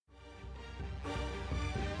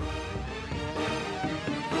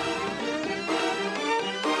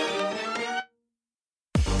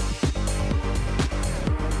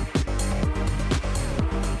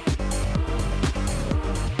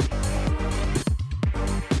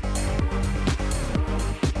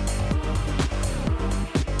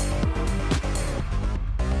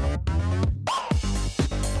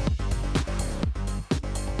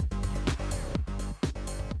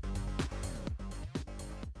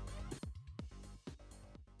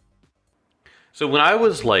So when I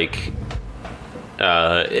was like,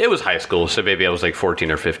 it was high school, so maybe I was like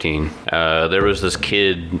 14 or 15. There was this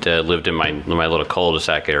kid that lived in my little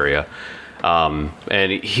cul-de-sac area,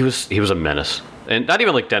 and he was a menace. And not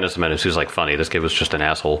even like Dennis the Menace, who's like funny. This kid was just an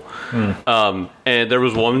asshole. And there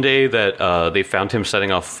was one day that they found him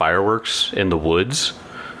setting off fireworks in the woods,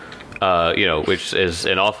 which is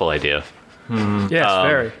an awful idea. Yes,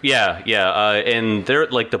 very. Yeah. And there,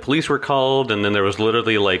 like, the police were called, and then there was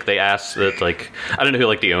literally like they asked that, like, I don't know who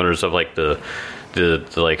like the owners of like the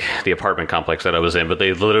apartment complex that I was in, but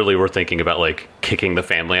they literally were thinking about like kicking the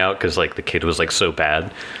family out because like the kid was like so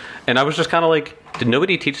bad. And I was just kind of like, did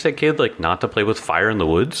nobody teach that kid like not to play with fire in the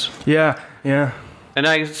woods? Yeah. And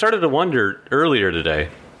I started to wonder earlier today,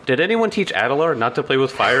 did anyone teach Adelar not to play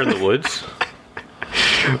with fire in the woods?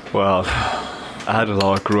 Well,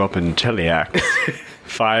 Adelar grew up in Cheliac.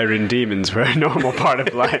 Fire and demons were a normal part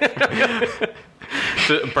of life.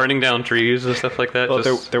 Burning down trees and stuff like that? Well,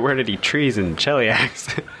 there weren't any trees in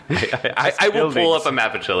Cheliacs. I will pull up a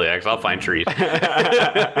map of Cheliacs. I'll find trees.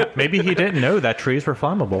 Maybe he didn't know that trees were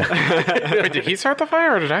flammable. Did he start the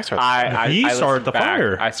fire or did I start the fire? He started the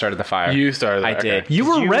fire. I started the fire. You started I did. You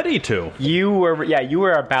were ready to. You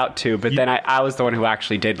were about to, but then I was the one who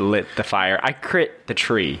actually did lit the fire. I crit the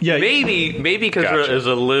tree. Yeah, Maybe because Gotcha. is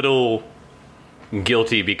a little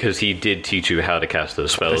guilty because he did teach you how to cast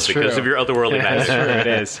those spells because of your otherworldly magic. It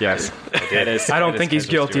is, yes. It is. I don't think he's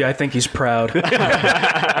guilty. I think he's proud.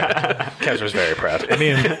 Kezra's very proud. I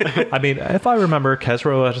mean, if I remember,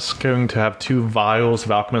 Kezra was going to have 2 vials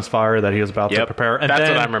of alchemist fire that he was about to prepare. And That's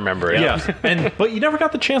then, what I'm remembering. Yes, but you never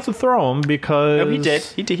got the chance to throw them because No, he did.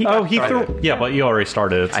 He did. He threw. Yeah, but you already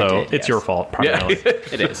started it, so did, it's yes. your fault primarily.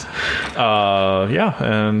 It is.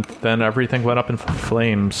 And then everything went up in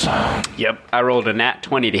flames. Yep. I rolled a nat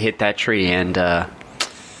 20 to hit that tree, and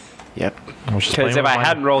yep. Because if I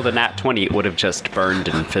hadn't rolled a nat 20, it would have just burned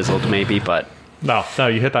and fizzled, maybe. But No,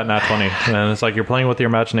 you hit that nat 20, and it's like you're playing with your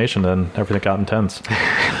imagination, and everything got intense.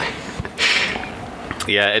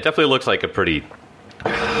 Yeah, it definitely looks like a pretty...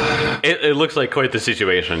 It looks like quite the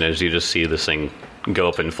situation as you just see this thing go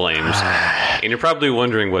up in flames. And you're probably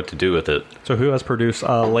wondering what to do with it. So who has produced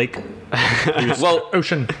lake? Well,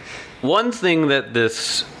 Ocean. one thing that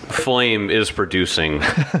this flame is producing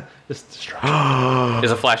This destruction.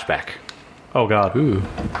 is a flashback. Oh, God. Ooh.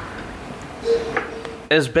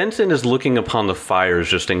 As Benson is looking upon the fires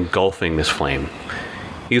just engulfing this flame,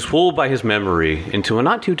 he's pulled by his memory into a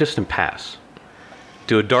not too distant past,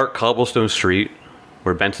 to a dark cobblestone street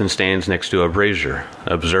where Benson stands next to a brazier,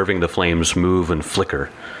 observing the flames move and flicker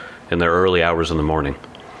in their early hours in the morning.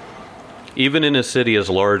 Even in a city as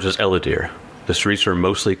large as Eladir, the streets are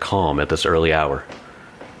mostly calm at this early hour.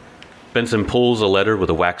 Benson pulls a letter with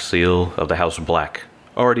a wax seal of the House Black,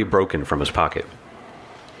 already broken, from his pocket,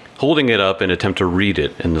 holding it up in an attempt to read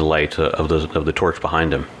it in the light of the torch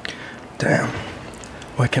behind him. Damn.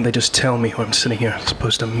 Why can't they just tell me who I'm sitting here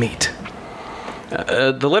supposed to meet?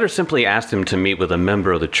 The letter simply asked him to meet with a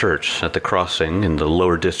member of the church at the crossing in the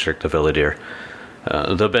lower district of Eladir.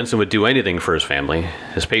 Though Benson would do anything for his family,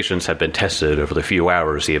 his patience had been tested over the few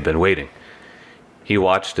hours he had been waiting. He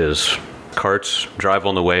watched as carts drive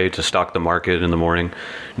on the way to stock the market in the morning,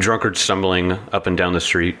 drunkards stumbling up and down the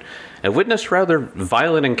street, and witnessed a rather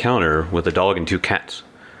violent encounter with a dog and 2 cats.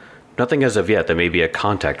 Nothing as of yet that may be a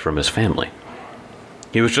contact from his family.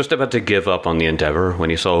 He was just about to give up on the endeavor when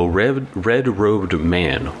he saw a red-robed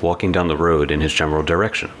man walking down the road in his general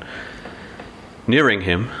direction. Nearing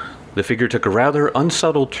him, the figure took a rather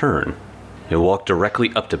unsettled turn and walked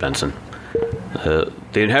directly up to Benson. The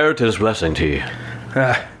Inheritor's blessing to you.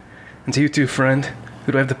 And to you too, friend.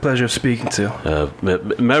 Who do I have the pleasure of speaking to?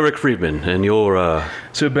 Merrick Friedman, and you're,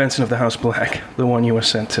 Sir Benson of the House Black, the one you were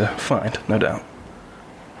sent to find, no doubt.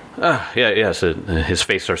 Yes, his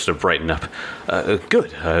face starts to brighten up.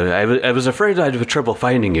 Good. I was afraid I'd have trouble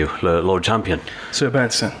finding you, Lord Champion. Sir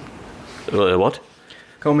Benson. What?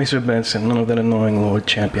 Call me Sir Benson, none of that annoying Lord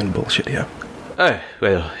Champion bullshit here.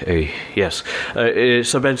 Yes.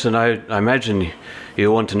 Sir Benson, I imagine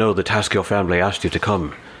you want to know the task your family asked you to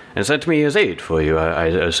come and sent me as aid for you, I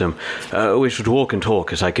assume. We should walk and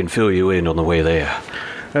talk as I can fill you in on the way there.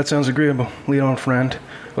 That sounds agreeable. Lead on, friend.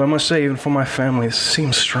 But I must say, even for my family, this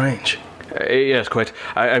seems strange. Yes, quite.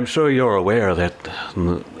 I'm sure you're aware that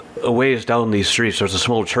a ways down these streets there's a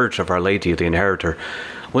small church of Our Lady of the Inheritor.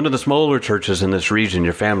 One of the smaller churches in this region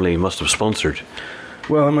your family must have sponsored.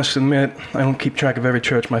 Well, I must admit, I don't keep track of every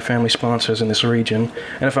church my family sponsors in this region,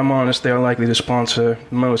 and if I'm honest, they are likely to sponsor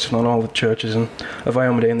most, if not all, the churches of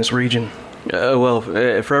Iomade in this region.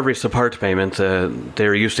 For every support payment,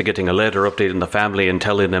 they're used to getting a letter updating the family and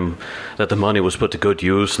telling them that the money was put to good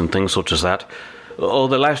use and things such as that. The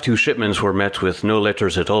last 2 shipments were met with no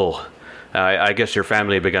letters at all. I guess your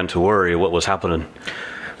family began to worry what was happening.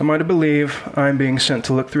 Am I to believe I'm being sent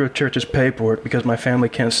to look through a church's paperwork because my family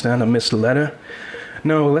can't stand a missed letter?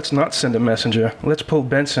 No, let's not send a messenger. Let's pull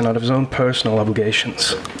Benson out of his own personal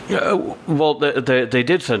obligations. They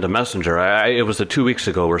did send a messenger. It was 2 weeks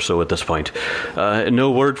ago or so at this point. No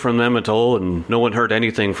word from them at all, and no one heard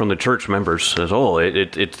anything from the church members at all.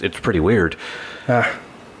 It's pretty weird.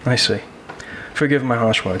 I see. Forgive my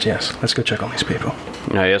harsh words, yes. Let's go check on these people.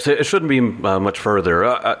 Yes, it shouldn't be much further.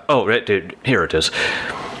 Right, here it is.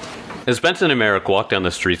 As Benson and Merrick walked down the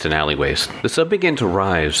streets and alleyways, the sun began to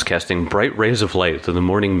rise, casting bright rays of light through the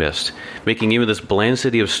morning mist, making even this bland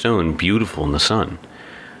city of stone beautiful in the sun.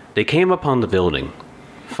 They came upon the building,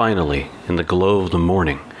 finally, in the glow of the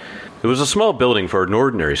morning. It was a small building for an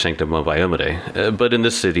ordinary sanctum of Iomade, but in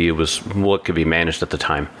this city it was what could be managed at the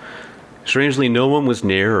time. Strangely, no one was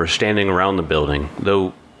near or standing around the building,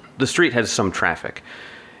 though the street had some traffic.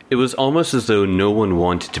 It was almost as though no one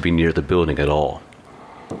wanted to be near the building at all.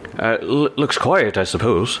 Looks quiet, I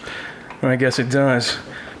suppose. I guess it does.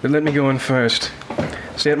 But let me go in first.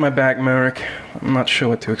 Stay at my back, Merrick. I'm not sure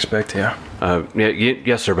what to expect here.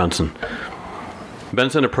 Yes, Sir Benson.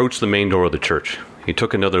 Benson approached the main door of the church. He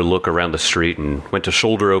took another look around the street and went to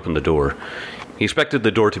shoulder open the door. He expected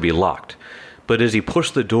the door to be locked, but as he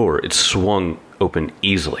pushed the door, it swung open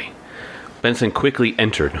easily. Benson quickly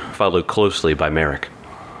entered, followed closely by Merrick.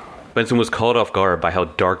 Benson was caught off guard by how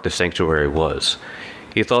dark the sanctuary was.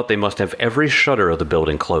 He thought they must have every shutter of the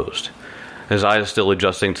building closed. His eyes still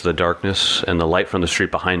adjusting to the darkness and the light from the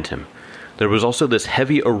street behind him. There was also this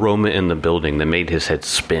heavy aroma in the building that made his head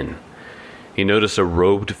spin. He noticed a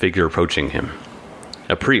robed figure approaching him.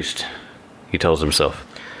 A priest, he tells himself.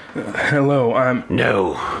 Hello, I'm...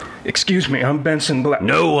 No. Excuse me, I'm Benson Black...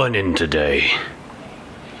 No one in today.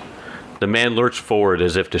 The man lurched forward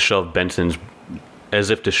as if to shove Benson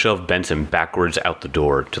backwards out the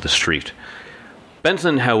door to the street.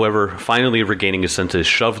 Benson, however, finally regaining his senses,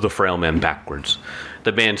 shoved the frail man backwards.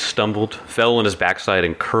 The man stumbled, fell on his backside,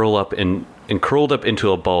 and curled up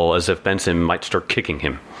into a ball as if Benson might start kicking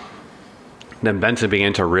him. Then Benson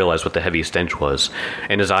began to realize what the heavy stench was,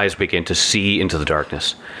 and his eyes began to see into the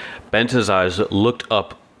darkness. Benson's eyes looked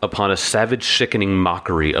up upon a savage, sickening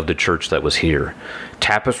mockery of the church that was here.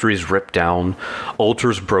 Tapestries ripped down,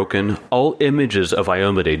 altars broken, all images of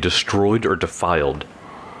Iomade destroyed or defiled.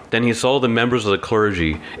 Then he saw the members of the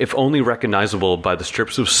clergy, if only recognizable by the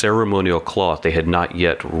strips of ceremonial cloth they had not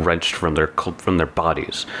yet wrenched from their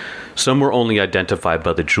bodies. Some were only identified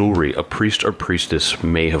by the jewelry a priest or priestess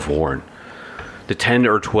may have worn. The 10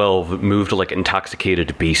 or 12 moved like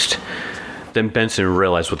intoxicated beasts. Then Benson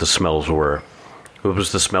realized what the smells were. It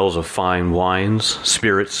was the smells of fine wines,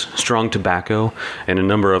 spirits, strong tobacco, and a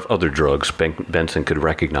number of other drugs Benson could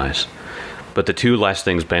recognize. But the 2 last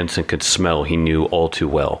things Benson could smell he knew all too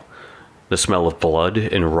well. The smell of blood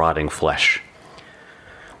and rotting flesh.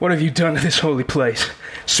 What have you done to this holy place?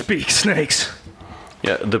 Speak, snakes!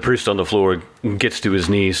 Yeah, the priest on the floor gets to his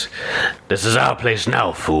knees. This is our place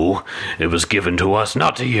now, fool. It was given to us,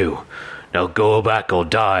 not to you. Now go back or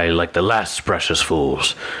die like the last precious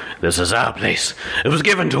fools. This is our place. It was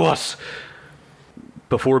given to us.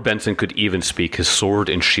 Before Benson could even speak, his sword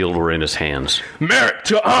and shield were in his hands. Merrick,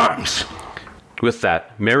 to arms! With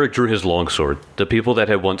that, Merrick drew his longsword. The people that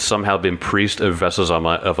had once somehow been priests of vessels of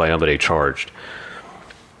Iomade charged.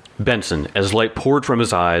 Benson, as light poured from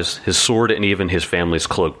his eyes, his sword and even his family's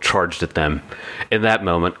cloak charged at them. In that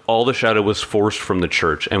moment, all the shadow was forced from the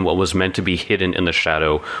church, and what was meant to be hidden in the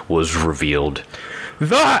shadow was revealed.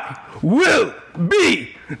 Thy will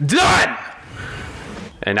be done!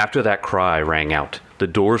 And after that cry rang out, the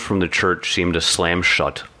doors from the church seemed to slam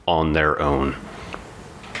shut on their own.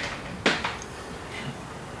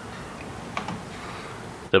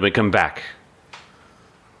 Then we come back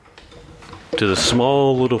to the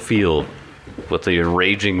small little field with the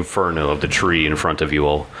enraging inferno of the tree in front of you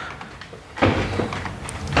all.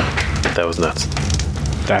 That was nuts.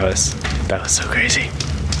 That was so crazy.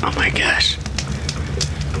 Oh my gosh.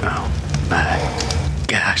 Oh my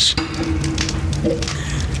gosh.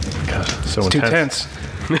 God, so Too intense.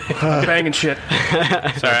 tense. Banging shit.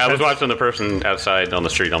 Sorry, I was watching the person outside on the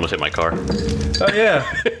street almost hit my car. Oh, yeah.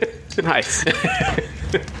 Nice.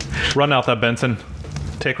 Run out that Benson.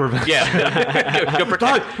 Take revenge. Yeah. Go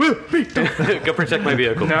protect my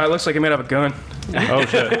vehicle. No, it looks like he might have a gun. Oh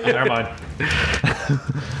shit. Never mind.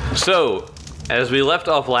 So, as we left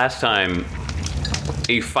off last time,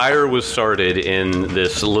 a fire was started in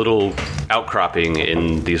this little outcropping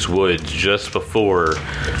in these woods just before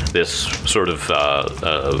this sort of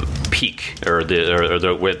peak or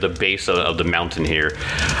the base of the mountain here.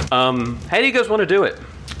 How do you guys want to do it?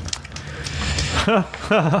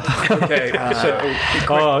 Okay,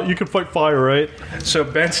 so you can fight fire, right? So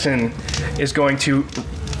Benson is going to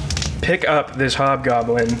pick up this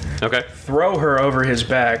hobgoblin, Okay. throw her over his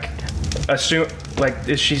back. Assume, like,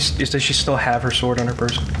 does she still have her sword on her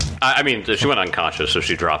person? I mean, she went unconscious, so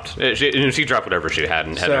she dropped. She dropped whatever she had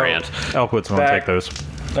in her hands. Elkwood's going to take those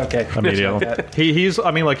Okay. immediately. He's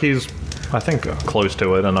I think, close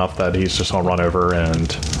to it enough that he's just going to run over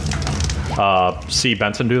and see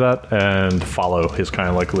Benson do that and follow his kind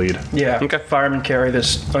of like lead. Yeah. Okay. Firemen carry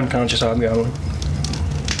this unconscious hobgoblin.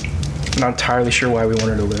 Not entirely sure why we want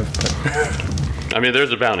her to live, but I mean,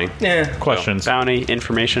 there's a bounty. yeah. Questions? Bounty,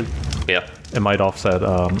 information. Yeah. It might offset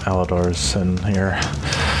Aladar's in here.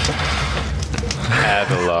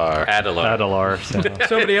 Adelar. Yeah.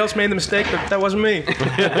 Somebody else made the mistake, but that wasn't me.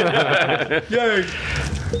 Yay!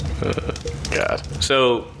 God.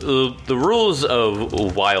 So the rules of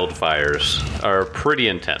wildfires are pretty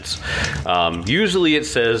intense. Usually it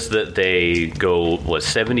says that they go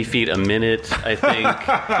 70 feet a minute, I think.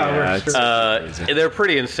 They're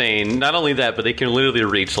pretty insane. Not only that, but they can literally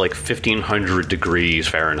reach like 1,500 degrees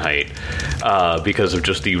Fahrenheit because of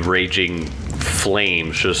just the raging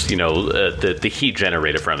flames, just the heat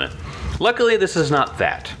generated from it. Luckily, this is not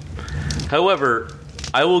that. However,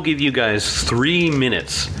 I will give you guys 3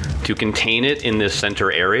 minutes to contain it in this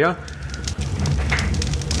center area,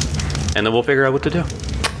 and then we'll figure out what to do.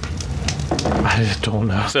 I don't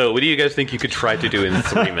know. So, what do you guys think you could try to do in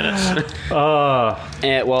 3 minutes? Well,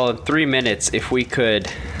 in 3 minutes, if we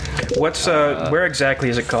could... What's where exactly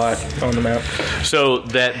is it caught on the map? So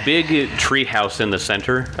that big tree house in the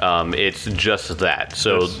center, it's just that.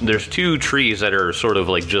 So there's 2 trees that are sort of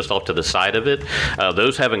like just off to the side of it.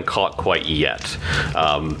 Those haven't caught quite yet.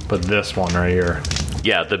 But this one right here.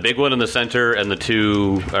 Yeah, the big one in the center, and the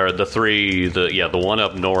 2 or the 3. The one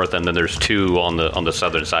up north, and then there's 2 on the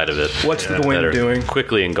southern side of it. What's the wind that are doing?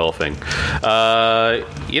 Quickly engulfing.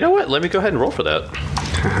 You know what? Let me go ahead and roll for that.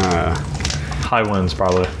 High winds,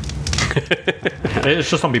 probably. It's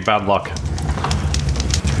just gonna be bad luck.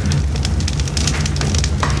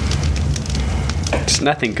 Just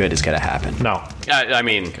nothing good is going to happen. No. I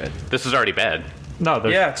mean, this is already bad. No,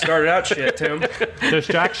 there's, Yeah, it started out shit, Tim. there's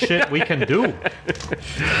jack shit we can do.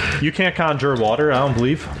 You can't conjure water, I don't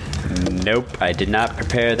believe. Nope, I did not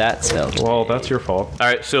prepare that cell. Well, that's your fault. All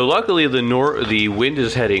right, so luckily the wind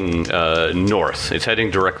is heading north. It's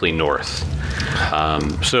heading directly north.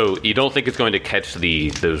 So you don't think it's going to catch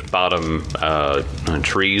those bottom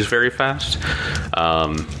trees very fast.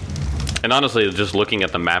 And honestly, just looking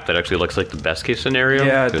at the map, that actually looks like the best case scenario.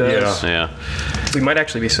 Yeah, it does. Yeah. We might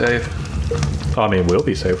actually be safe. I mean, we'll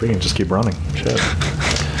be safe. We can just keep running. Shit.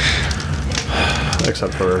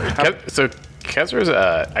 Except for... So Kezra's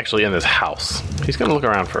actually in this house. He's going to look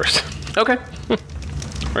around first. Okay.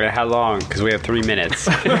 Wait, how long? Because we have 3 minutes.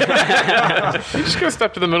 He's just going to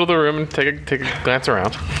step to the middle of the room and take a glance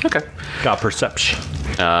around. Okay. Got perception.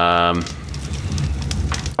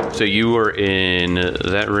 So you were in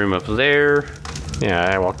that room up there. Yeah,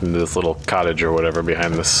 I walked into this little cottage or whatever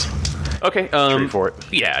behind this Okay. tree fort.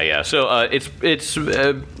 Yeah. So it's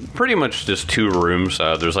pretty much just 2 rooms.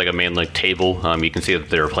 There's like a main table. You can see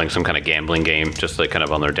that they're playing some kind of gambling game, just like kind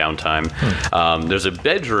of on their downtime. There's a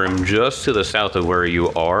bedroom just to the south of where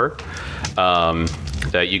you are.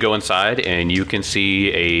 That you go inside and you can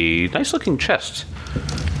see a nice looking chest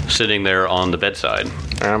sitting there on the bedside.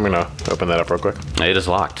 All right, I'm going to open that up real quick. It is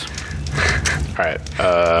locked. All right.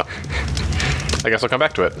 I guess I'll come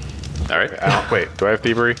back to it. All right. Wait, do I have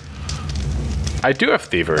thievery? I do have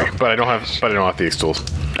thievery, but I don't have these tools.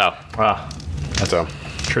 Oh. So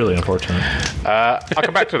Truly unfortunate. I'll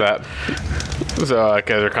come back to that. So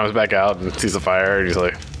Kezra comes back out and sees the fire, and he's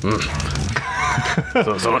like,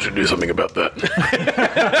 So someone should do something about that.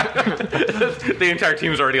 The entire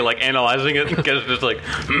team's already analyzing it, and Kezra's just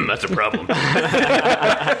that's a problem.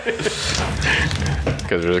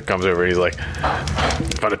 Kezra comes over and he's like,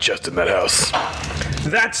 found a chest in that house.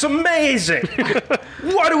 That's amazing!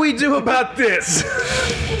 What do we do about this?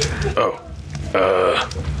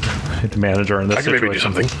 The manager in this I can maybe do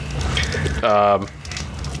situation. something.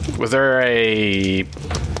 Were there any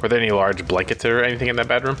large blankets or anything in that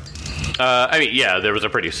bedroom? Yeah, there was a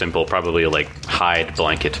pretty simple, probably hide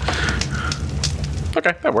blanket.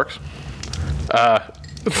 Okay, that works.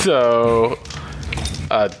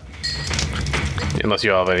 Unless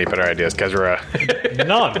you all have any better ideas, Kezra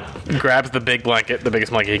None. grabs the biggest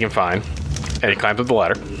blanket he can find, and he climbs up the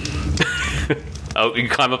ladder. Oh, you can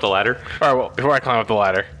climb up the ladder? All right, well, before I climb up the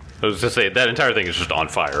ladder, I was just saying that entire thing is just on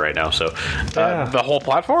fire right now. So the whole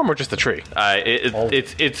platform or just the tree?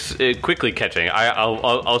 it's quickly catching.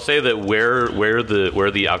 I'll say that where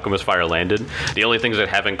the alchemist fire landed, the only things that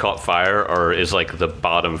haven't caught fire is like the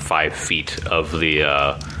bottom 5 feet of the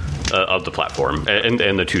platform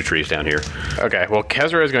and the 2 trees down here. Okay, well,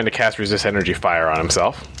 Kezra is going to cast resist energy fire on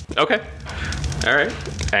himself. Okay, all right,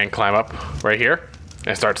 and climb up right here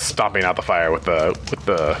and start stomping out the fire with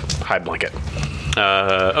the hide blanket.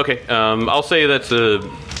 Okay. I'll say that's would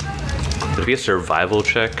it be a survival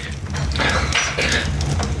check?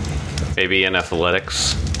 Maybe an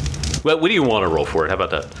athletics. Well, what do you want to roll for it? How about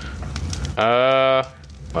that?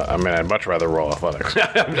 I mean, I'd much rather roll athletics.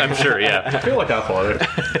 I'm sure. Yeah. I feel like athletic.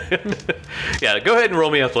 Yeah. Go ahead and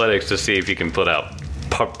roll me athletics to see if you can put out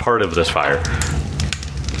part of this fire.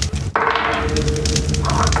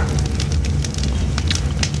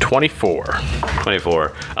 24.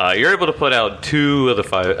 24. You're able to put out 2 of the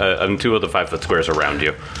 5 foot squares around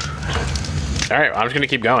you. All right, I'm just going to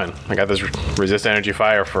keep going. I got this resist energy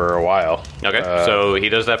fire for a while. Okay, so he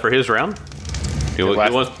does that for his round. He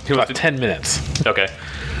wants about to 10 minutes. Okay.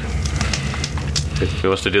 Who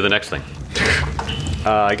wants to do the next thing?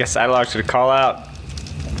 I guess I'd like to call out.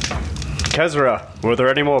 Kezra, were there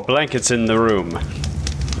any more blankets in the room?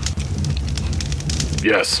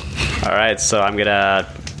 Yes. All right, so I'm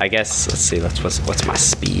gonna. I guess let's see. What's my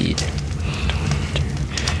speed?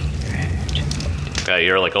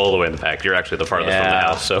 You're like all the way in the back. You're actually the farthest from the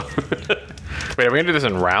house. So. Wait, are we gonna do this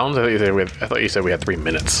in rounds? I thought you said we had 3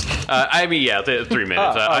 minutes. I mean, yeah, 3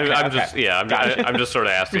 minutes. I'm just sort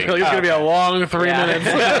of asking. It's gonna be a long 3 minutes.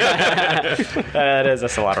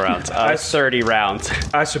 That's a lot of rounds. 30 rounds.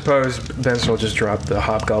 I suppose Benson will just drop the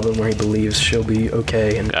hobgoblin where he believes she'll be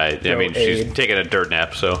okay. And I mean, she's taking a dirt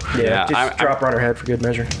nap, so yeah, just drop her on her head for good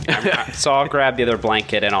measure. So I'll grab the other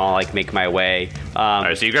blanket and I'll like make my way. All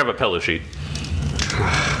right, so you grab a pillow sheet.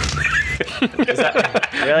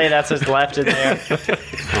 Really? That's what's left in there?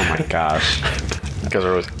 Oh my gosh.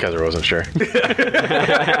 Kezra wasn't sure.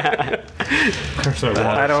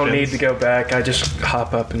 I don't need to go back. I just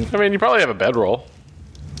hop up and. I mean, you probably have a bedroll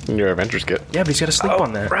in your adventures kit. Yeah, but he's got to sleep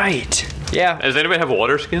on that. Right. Yeah. Does anybody have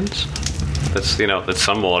water skins? That's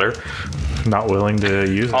some water. Not willing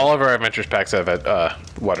to use it. All of our adventures packs have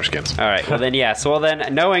water skins. All right. Well then, yeah. So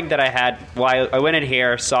then, knowing that I went in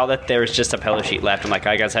here, saw that there was just a pillow sheet left. I'm like,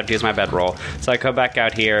 I guess I have to use my bedroll. So I go back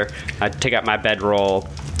out here. I take out my bedroll,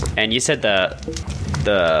 and you said the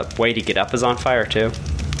way to get up is on fire too.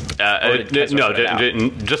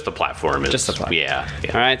 Just the platform. Just the platform. Yeah.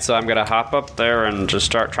 All right. So I'm gonna hop up there and just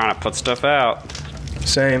start trying to put stuff out.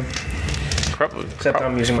 Same. Except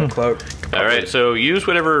I'm using my cloak. All right, so use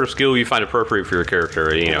whatever skill you find appropriate for your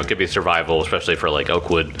character. It could be survival, especially for like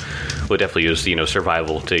Oakwood. We'll definitely use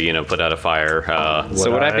survival to put out a fire.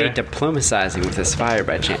 Would I be diplomatizing with this fire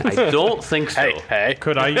by chance? I don't think so. Hey,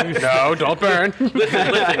 Could I use? no, don't burn.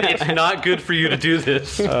 Listen, it's not good for you to do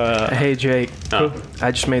this. Hey, Jake.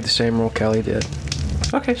 I just made the same roll Kelly did.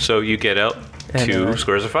 Okay, so you get out And, 2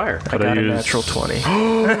 squares of fire. I got a natural 20.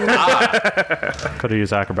 Could I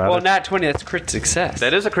use acrobatics? Well, nat 20. That's crit success.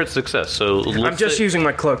 That is a crit success. So I'm just using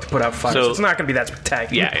my cloak to put out fire, So- so it's not going to be that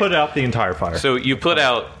spectacular. Yeah. Put out the entire fire. So you put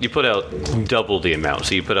out double the amount.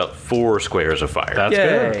 So you put out 4 squares of fire. That's Yay.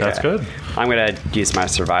 good. That's good. I'm gonna use my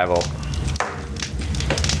survival.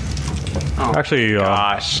 Actually,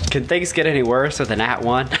 Gosh, can things get any worse with a nat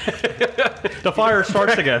 1? the fire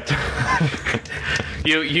starts again.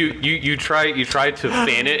 You try to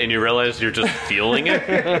fan it and you realize you're just feeling it,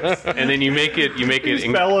 and then you make it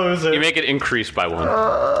bellows it. you make it increase by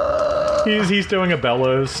 1. He's doing a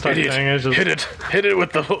bellows type Idiot. thing. It's just, Hit it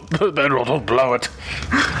with the bedroll. Don't blow it.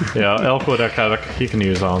 yeah, Elkwood he can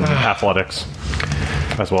use athletics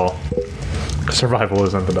as well. Survival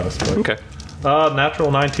isn't the best. But. Okay.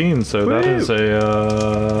 Natural 19, so that is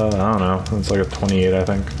a I don't know. It's like a 28, I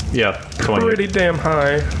think. Yeah, 28. Pretty damn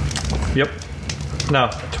high. Yep.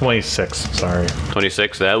 No, 26. Sorry.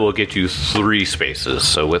 26. That will get you 3 spaces.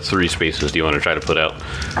 So what 3 spaces do you want to try to put out?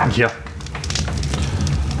 Yeah.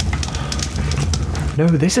 No,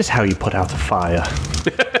 this is how you put out a fire.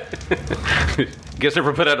 Guess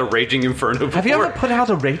ever put out a raging inferno before? Have you ever put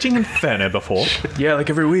out a raging inferno before? Yeah,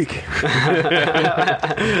 like every week.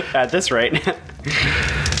 At this rate.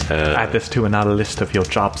 Add this to another list of your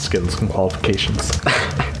job skills and qualifications.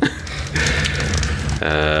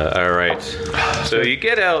 All right. So you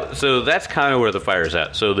get out. So that's kind of where the fire's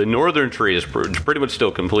at. So the northern tree is pretty much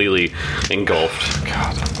still completely engulfed.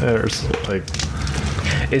 God, there's like...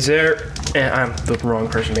 Is there... I'm the wrong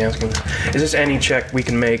person to be asking. Is this any check we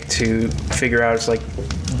can make to figure out it's like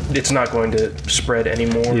it's not going to spread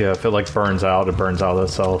anymore. Yeah, if it like burns out, it burns out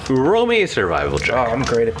itself. Roll me a survival check. Oh, I'm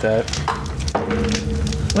great at that.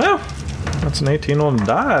 Well, that's an 18 on the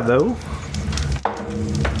die, though.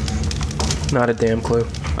 Not a damn clue.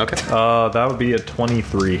 Okay. That would be a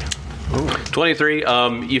 23. 23.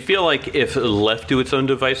 You feel like if left to its own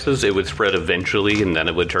devices, it would spread eventually, and then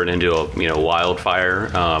it would turn into a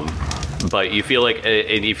wildfire. But you feel like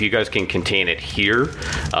if you guys can contain it here,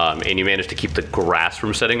 and you manage to keep the grass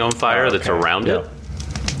from setting on fire that's around it,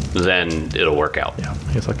 then it'll work out. Yeah,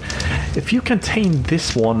 he's like, if you contain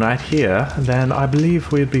this one right here, then I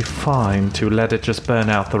believe we'd be fine to let it just burn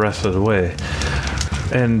out the rest of the way.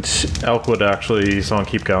 And Elkwood actually is on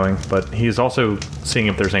keep going, but he's also seeing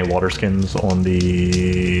if there's any water skins on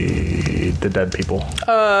the dead people.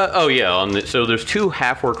 So there's 2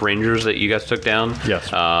 half-orc rangers that you guys took down.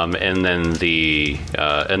 Yes. And then the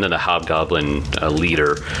hobgoblin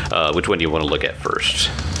leader. Which one do you want to look at first?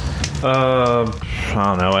 I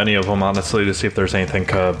don't know, any of them, honestly, to see if there's anything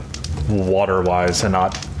water-wise and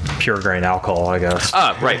not pure grain alcohol, I guess.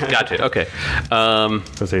 Right, gotcha. Okay.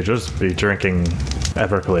 Because they just be drinking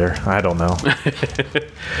Everclear. I don't know.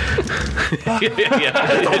 Yeah.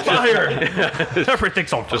 It's on fire!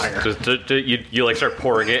 Everything's on fire. You like start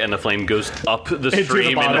pouring it, and the flame goes up the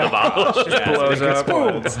stream the into the bottle. Blows up.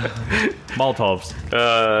 Molotovs.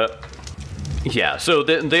 Yeah, so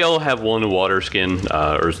they all have one water skin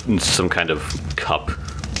or some kind of cup.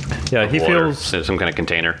 Yeah, he water, feels... some kind of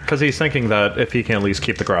container. Because he's thinking that if he can at least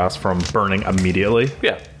keep the grass from burning immediately,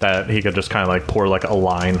 that he could just kind of like pour like a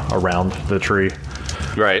line around the tree.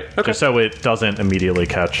 Right. Okay. Just so it doesn't immediately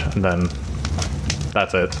catch, and then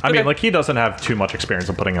that's it. I mean, like, he doesn't have too much experience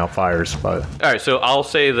in putting out fires, but... All right, so I'll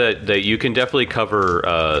say that you can definitely cover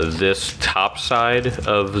this top side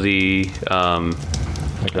of the...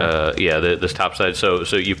 this top side. So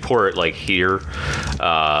you pour it like here,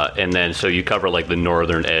 and then so you cover like the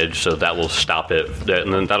northern edge, so that will stop it,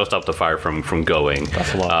 and then that'll stop the fire from going.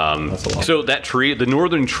 That's a lot. That's a lot. So that tree, the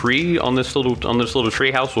northern tree on this little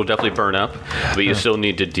tree house, will definitely burn up, but you still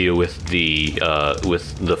need to deal with the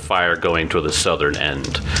fire going to the southern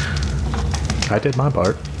end. I did my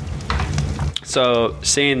part. So,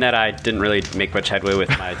 seeing that I didn't really make much headway with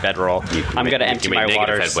my bedroll, I'm going to empty my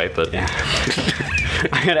water.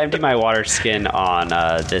 I'm going to empty my water skin on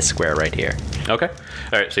this square right here. Okay.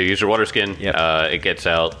 All right. So you use your water skin. Yep. It gets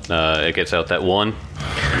out. That one.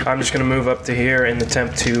 I'm just going to move up to here and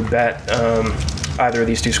attempt to bat either of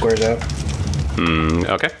these 2 squares out.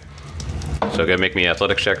 Okay. So go make me an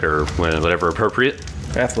athletics check or whatever appropriate.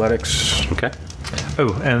 Athletics. Okay.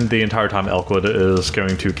 Oh, and the entire time Elkwood is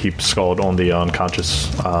going to keep Scald on the unconscious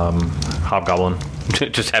hobgoblin.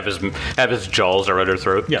 Just have his jaws around her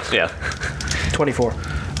throat. Yes. Yeah. 24.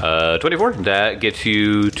 24. That gets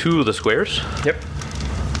you 2 of the squares. Yep.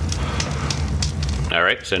 All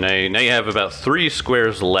right. So now you have about 3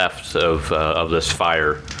 squares left of this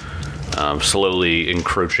fire, slowly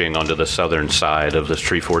encroaching onto the southern side of this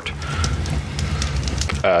tree fort.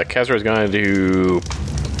 Kezra is going to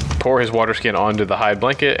pour his water skin onto the hide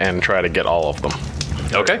blanket and try to get all of them.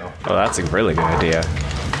 Okay. Oh, that's a really good idea.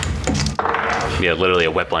 Yeah, literally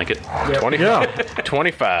a wet blanket. 25.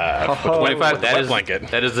 25. Wet blanket.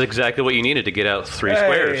 That is exactly what you needed to get out 3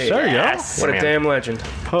 squares. There you What a damn legend.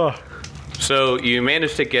 So you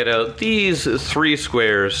managed to get out these 3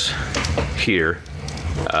 squares here,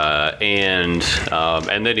 and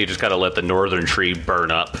then you just gotta let the northern tree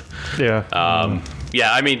burn up. Yeah.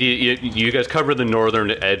 Yeah, I mean, you guys cover the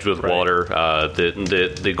northern edge with water.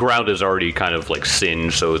 The ground is already kind of like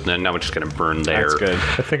singed, so now it's just going to burn there. That's good.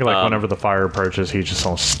 I think like whenever the fire approaches, he just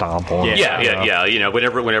don't stomp on it. Yeah. You know,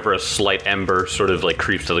 whenever a slight ember sort of like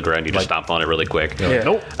creeps to the ground, you just stomp on it really quick. Yeah.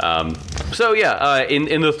 Nope.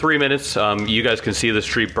 In the 3 minutes, you guys can see this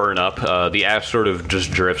tree burn up. The ash sort of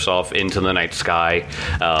just drifts off into the night sky,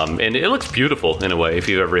 and it looks beautiful in a way. If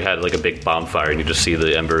you've ever had like a big bonfire and you just see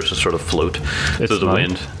the embers just sort of float through the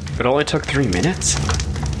wind. It only took 3 minutes?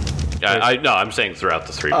 I'm saying throughout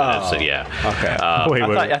the 3 minutes. So yeah. Okay. Wait.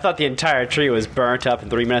 I thought the entire tree was burnt up in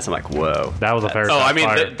 3 minutes. I'm like, whoa. That was a fair. Oh, I mean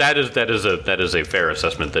fire. that is a fair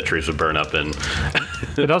assessment that trees would burn up in.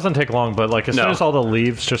 It doesn't take long, but like as soon as all the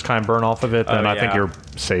leaves just kind of burn off of it, then I think you're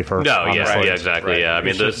safer. No, honestly. yeah, exactly. Right. Yeah, I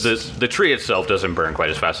mean the tree itself doesn't burn quite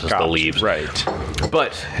as fast as the leaves. Right.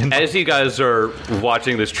 But as you guys are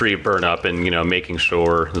watching this tree burn up and making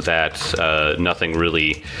sure that nothing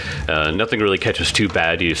really catches too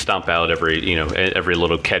bad, you stomp out every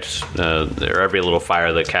little catch or every little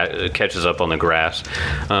fire that catches up on the grass.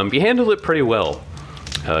 You handle it pretty well.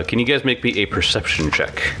 Can you guys make me a perception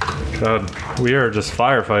check? God, we are just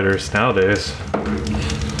firefighters nowadays.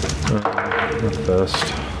 Not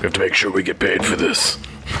best. We have to make sure we get paid for this.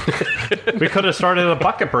 We could have started a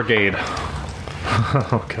bucket brigade.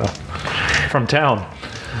 Oh god. From town.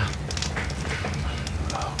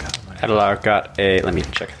 Adelar got a. Let me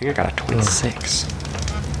check. I think I got a 26.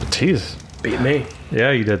 Jeez. Beat me. Yeah,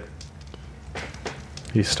 you did.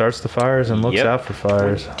 He starts the fires and looks Yep. out for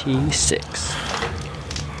fires. 26.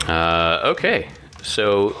 Okay.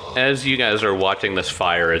 So as you guys are watching this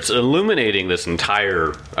fire, it's illuminating this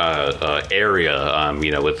entire area,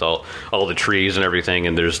 with all the trees and everything.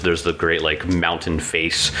 And there's the great like mountain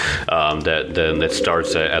face that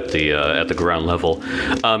starts at the ground level.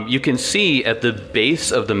 You can see at the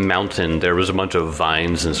base of the mountain there was a bunch of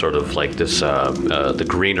vines and sort of like this the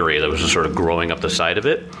greenery that was just sort of growing up the side of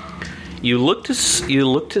it. You look to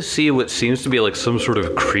see what seems to be like some sort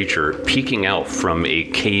of creature peeking out from a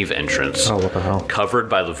cave entrance. Oh, what the hell? Covered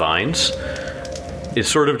by the vines. It's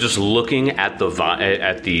sort of just looking at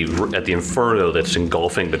the inferno that's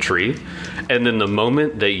engulfing the tree, and then the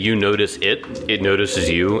moment that you notice it notices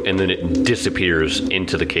you, and then it disappears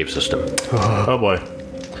into the cave system. Oh boy.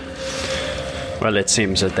 Well, it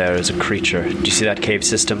seems that there is a creature. Do you see that cave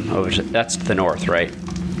system? That's to the north, right?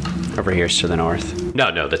 Over here's to the north.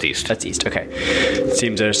 No, that's east. That's east, okay. It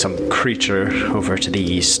seems there's some creature over to the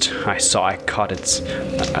east. I caught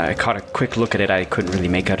a quick look at it. I couldn't really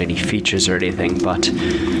make out any features or anything, but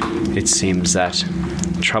it seems that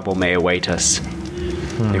trouble may await us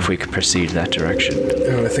if we could proceed that direction.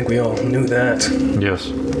 Oh, I think we all knew that. Yes.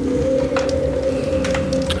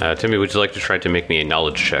 Timmy, would you like to try to make me a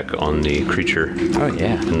knowledge check on the creature? Oh,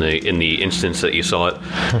 yeah. In the instance that you saw it,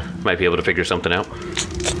 might be able to figure something out.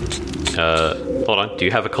 Hold on. Do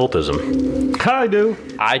you have occultism? I do.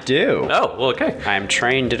 I do. Oh, well, okay. I am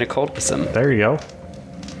trained in occultism. There you go.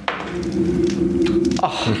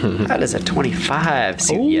 Oh, that is a 25.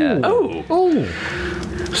 So, yeah. Oh.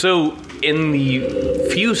 So, in the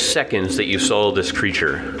few seconds that you saw this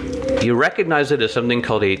creature, you recognize it as something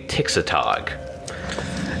called a Tixatog.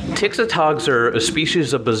 Tixatogs are a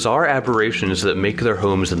species of bizarre aberrations that make their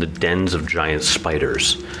homes in the dens of giant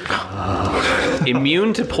spiders.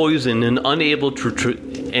 Immune to poison and able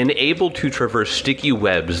to traverse sticky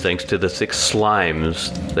webs thanks to the thick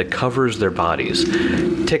slimes that covers their bodies.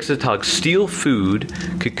 Tixatogs steal food,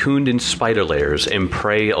 cocooned in spider layers, and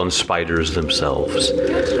prey on spiders themselves.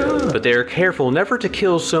 But they are careful never to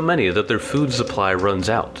kill so many that their food supply runs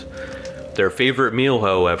out. Their favorite meal,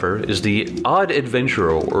 however, is the odd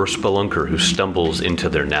adventurer or spelunker who stumbles into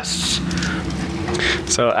their nests.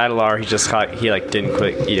 So Adelar, he didn't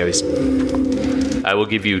click. He's. I will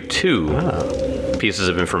give you 2 pieces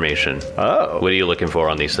of information. Oh. What are you looking for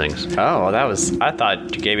on these things? Oh, that was. I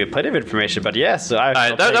thought you gave me plenty of information, but yes,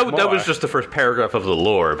 That was just the first paragraph of the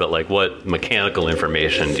lore, but like, what mechanical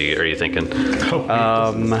information are you thinking?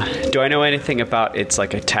 Do I know anything about its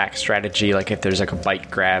like attack strategy? Like if there's like a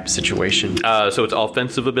bite grab situation? So it's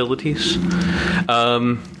offensive abilities.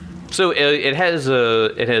 So it has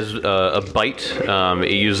a bite.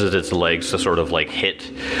 It uses its legs to sort of like hit.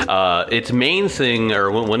 Its main thing, or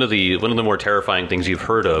one of the more terrifying things you've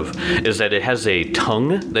heard of, is that it has a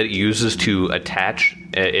tongue that it uses to attach.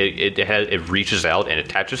 It reaches out and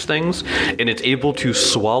attaches things, and it's able to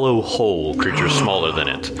swallow whole creatures smaller than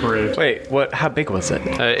it. Great. Wait, what? How big was it?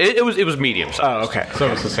 It was medium size. Oh, okay. So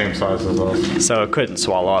it's the same size as us. So it couldn't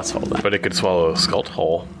swallow us whole then. But it could swallow a skull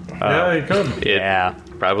whole. Yeah, you could. It Yeah.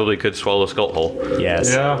 probably could swallow a skull whole.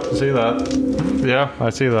 Yes. Yeah, I see that. Yeah,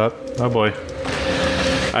 I see that. Oh boy.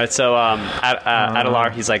 All right. So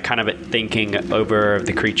Adelar, he's like kind of thinking over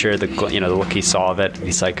the creature, the look he saw of it.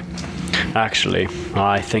 He's like, actually,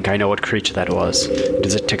 I think I know what creature that was. It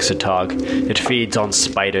is a Tixatog. It feeds on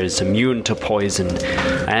spiders, immune to poison,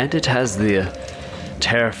 and it has the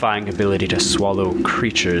terrifying ability to swallow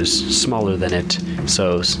creatures smaller than it.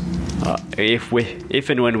 So, if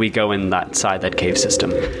and when we go inside that cave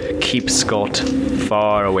system, keep Scott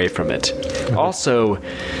far away from it. Also,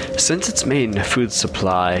 since its main food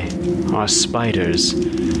supply are spiders,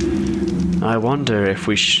 I wonder if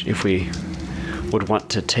we would want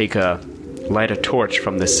to light a torch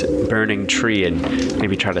from this burning tree and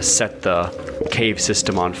maybe try to set the cave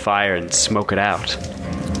system on fire and smoke it out.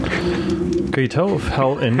 Can you tell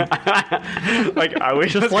how in Like, I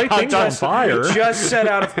wish just light things on fire? Just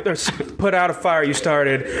put out a fire you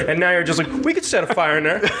started, and now you're just like, we could set a fire in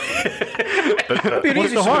there. That'd be an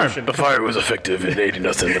easy solution. The fire was effective in aiding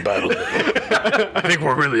us in the battle. I think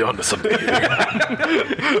we're really onto something here.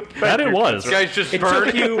 That it was. Guys, just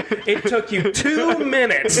It took you 2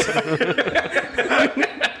 minutes.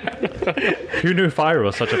 Who knew fire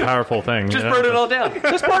was such a powerful thing? Just burn it all down.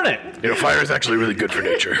 Just burn it. Fire is actually really good for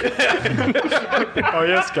nature. Oh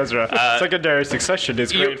yes, Kezra. Secondary succession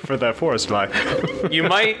is great for the forest life. You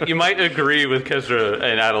might agree with Kezra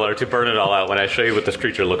and Adelar to burn it all out when I show you what this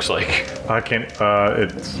creature looks like. I can't.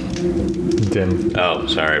 It's dim. Oh,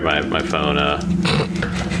 sorry, my phone.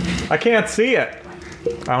 I can't see it.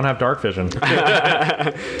 I don't have dark vision.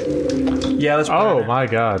 Yeah, let's burn Oh it. my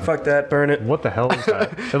god. Fuck that, burn it. What the hell is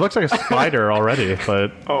that? It looks like a spider already,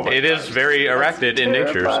 but It is very arachnid in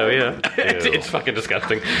nature, so yeah, it's fucking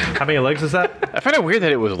disgusting. how many legs is that? I find it weird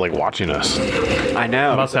that it was like watching us. I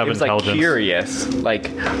know. Must have it was intelligence. like curious. Like,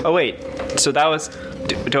 oh wait, so that was.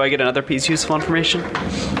 Do I get another piece of useful information,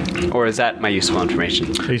 or is that my useful information?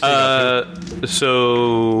 You see that?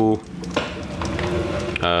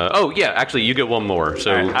 Oh yeah, actually, you get one more.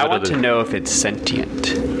 So All right, I what want are the- to know if it's sentient.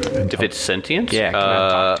 if it's sentient. Yeah, can I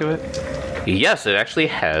talk to it? Yes, it actually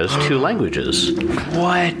has two languages.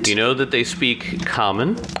 What? You know that they speak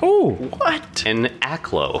Common Ooh. What? and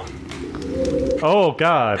Aklo. Oh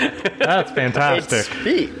god. That's It fantastic.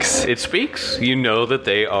 speaks. It speaks. You know that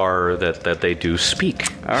they are that they do speak.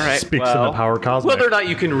 All right. Speaks in the power cosmic. Whether or not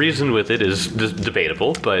you can reason with it is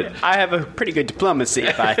debatable, but I have a pretty good diplomacy,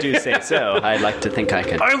 if I do say so. I'd like to think I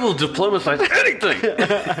can. I will diplomatize anything.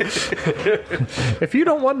 If you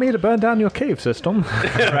don't want me to burn down your cave system,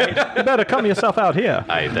 you better come yourself out here.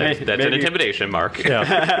 That's an Maybe- intimidation, Mark.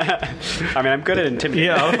 Yeah. I mean, I'm good at intimidating.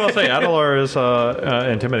 Yeah, I was going to say, Adelar is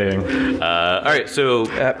intimidating. All right, so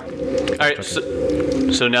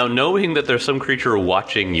so now knowing that there's some creature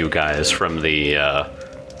watching you guys from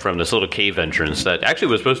this little cave entrance that actually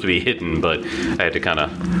was supposed to be hidden, but I had to kind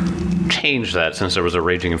of change that since there was a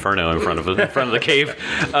raging inferno in front of the cave.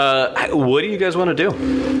 What do you guys want to do?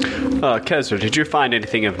 Kezra, did you find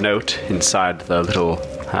anything of note inside the little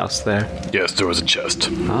house there? Yes, there was a chest.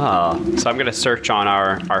 Ah, so I'm going to search on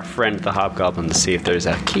our friend the hobgoblin to see if there's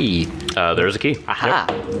a key. There's a key. Aha!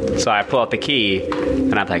 So I pull out the key,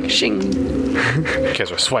 and I'm like, shing!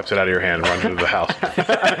 Kezra swipes it out of your hand and runs into the house.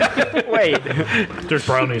 Wait, There's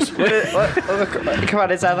brownies. come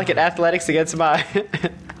on, is that like an athletics against my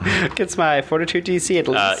fortitude DC at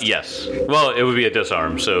least? Yes. Well, it would be a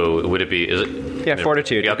disarm. So would it be? Is it? Yeah,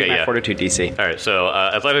 fortitude. Okay, My yeah. fortitude DC. All right. So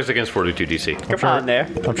athletics against fortitude DC. Come on there.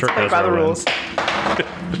 I'm sure Play by the Kezra rules.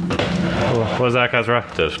 What was that, Kezra?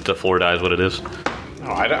 The floor die is what it is.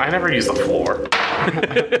 Oh, I never use the floor.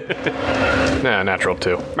 Nah, natural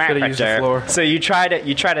 2. Right use the there. floor. So you try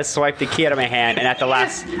to swipe the key out of my hand, and at the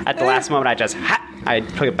last moment, I just I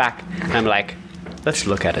put it back, and I'm like, let's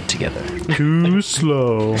look at it together. Too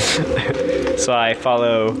slow. So I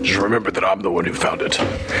follow, Just remember that I'm the one who found it.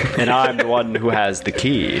 and I'm the one who has the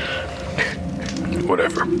key.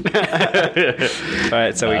 Whatever. All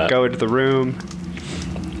right, so we go into the room.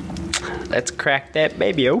 Let's crack that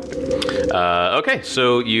baby open. Okay,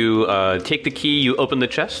 so you take the key, you open the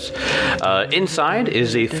chest. Inside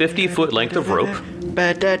is a 50-foot length of rope,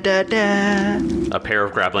 a pair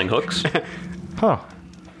of grappling hooks, Huh.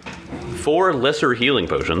 4 lesser healing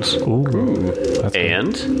potions, Ooh. That's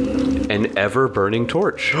and an ever-burning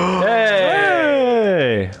torch.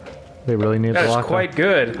 Hey! They really need to That's lock quite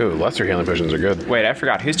good. Ooh, lesser healing potions are good. Wait, I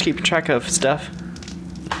forgot. Who's keeping track of stuff?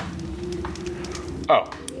 Oh,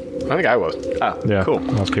 I think I was. Oh, Yeah, cool.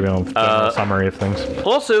 I was keeping a general summary of things.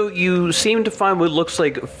 Also, you seem to find what looks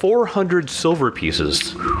like 400 silver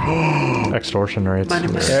pieces. Extortion rates.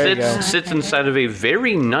 There you go. Sits inside of a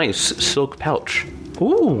very nice silk pouch.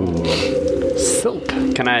 Ooh. Silk.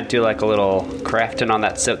 Can I do like a little crafting on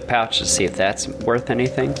that silk pouch to see if that's worth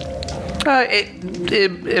anything?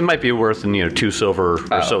 It might be worth 2 silver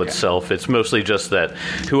or so okay. itself. It's mostly just that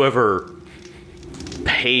whoever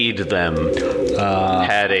paid them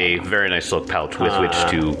had a very nice silk pouch with which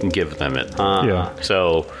to give them it. Yeah.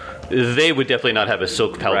 So they would definitely not have a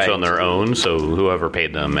silk pouch Right. on their own, so whoever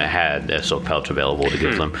paid them had a silk pouch available to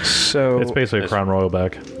give them. So It's basically a Crown Royal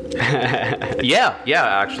bag. Yeah,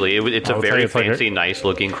 actually. It's a I would say very it's like fancy,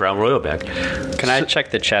 nice-looking Crown Royal bag. Can I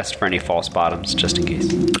check the chest for any false bottoms, just in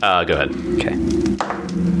case? Go ahead. Okay.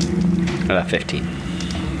 15.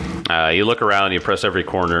 You look around, you press every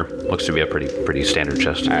corner. Looks to be a pretty standard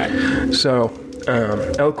chest. All right. So,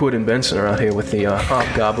 Elkwood and Benson are out here with the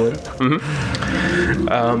hobgoblin.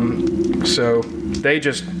 So they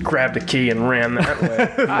just grabbed a key and ran that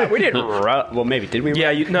way. We didn't run. Well, maybe. Did we?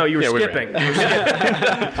 Yeah, you were we skipping. You were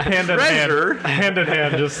skipping. Hand in Treasure. hand in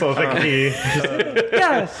hand, just so the key.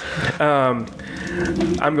 Yes.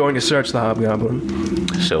 I'm going to search the hobgoblin.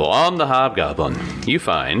 So on the hobgoblin, you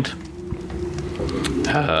find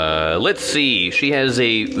Let's see. She has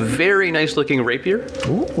a very nice looking rapier.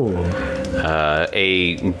 Ooh.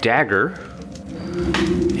 A dagger.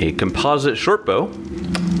 A composite short bow.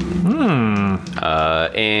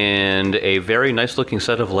 And a very nice looking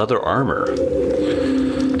set of leather armor.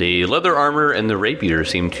 The leather armor and the rapier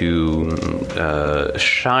seem to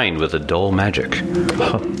shine with a dull magic.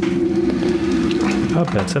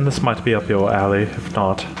 Benson, this might be up your alley. If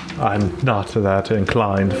not, I'm not that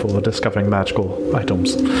inclined for discovering magical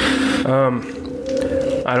items.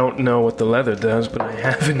 I don't know what the leather does, but I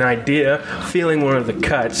have an idea. Feeling one of the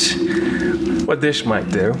cuts, what this might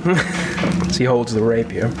do. As he holds the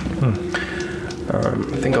rapier.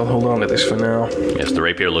 I think I'll hold on to this for now. Yes, the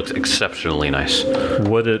rapier looks exceptionally nice.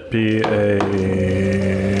 Would it be a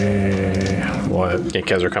what? Yeah,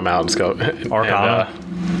 Kezra come out and go. Arcana?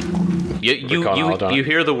 You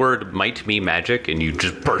hear the word "might be magic" and you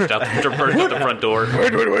just burst out the front door.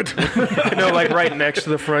 Wait. No, like right next to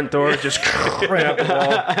the front door, just right out the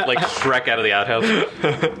wall. Like Shrek out of the outhouse.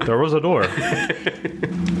 There was a door.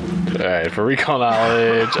 All right, for recall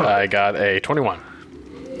knowledge, I got a 21.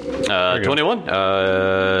 21.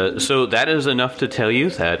 So that is enough to tell you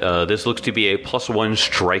that this looks to be a +1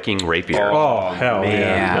 striking rapier. Oh, hell man.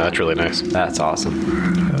 yeah. Yeah, that's really nice. That's awesome.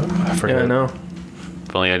 I forget. Yeah, I know.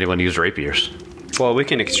 If only anyone used rapiers. Well, we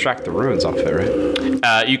can extract the runes off it, right?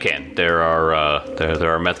 You can. There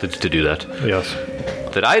are methods to do that Yes.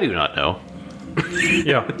 that I do not know.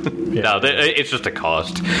 Yeah. No, it's just a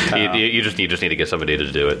cost. You just need to get somebody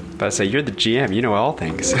to do it. But I say, you're the GM. You know all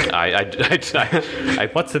things. I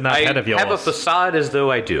What's in that head of yours? have a facade as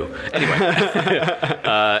though I do. Anyway,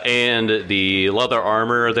 and the leather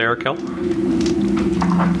armor there, Kel.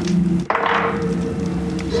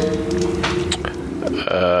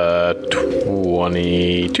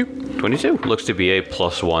 22. 22 looks to be a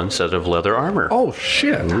 +1 set of leather armor. Oh,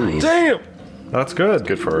 shit. Damn! That's good.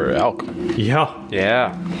 Good for Elk. Yeah.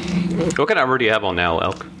 Yeah. What kind of armor do you have on now,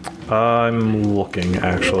 Elk? I'm looking,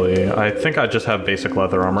 actually. I think I just have basic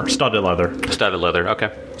leather armor. Studded leather. Studded leather.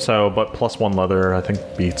 Okay. So, but +1 leather, I think,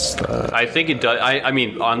 beats the... I think it does. I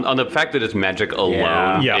mean, on the fact that it's magic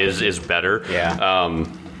alone Yeah. is better. Yeah.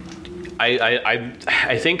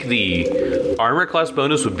 I think the armor class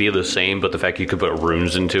bonus would be the same, but the fact you could put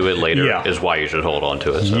runes into it later Yeah. is why you should hold on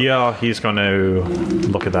to it. So. Yeah, he's going to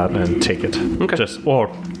look at that and take it. Okay. Just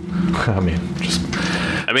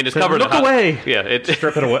It's covered. Look away! Yeah, it's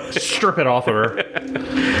Strip it away. Strip it off of her.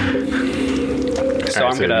 So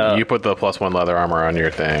I'm gonna. You put the +1 leather armor on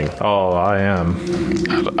your thing. Oh, I am.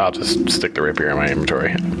 I'll just stick the rapier in my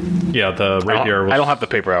inventory. Yeah, the rapier was... I don't have the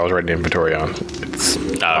paper I was writing inventory on.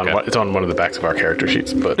 okay. It's on one of the backs of our character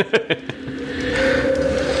sheets, but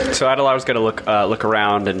So Adelar's gonna look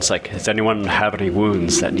around and it's like, does anyone have any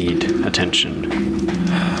wounds that need attention?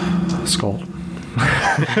 Skull.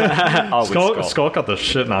 Always Skull got the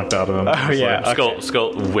shit knocked out of him. Oh yeah.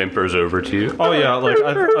 Skull whimpers over to you. Oh yeah, like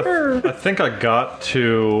I think I got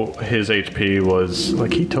to his HP was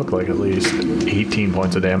like he took like at least 18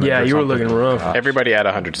 points of damage. Yeah, or you were something. looking rough. everybody add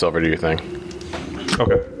 100 silver to your thing.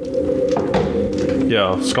 Okay.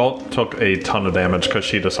 Yeah, Skull took a ton of damage because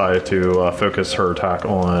she decided to focus her attack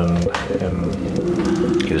on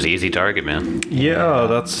him. He was an easy target, man. Yeah,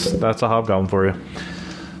 that's a hobgoblin for you.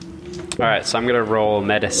 All right, so I'm gonna roll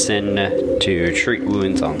medicine to treat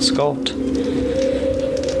wounds on Sculpt,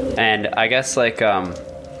 and I guess I'm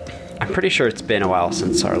pretty sure it's been a while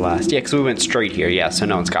since our last. Yeah, because we went straight here. Yeah, so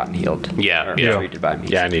no one's gotten healed. Yeah, or yeah. treated by me.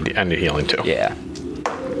 Yeah, I need healing too. Yeah.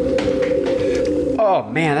 Oh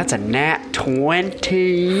man, that's a nat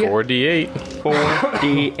 20. 4d8.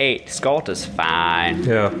 4d8. Sculpt is fine.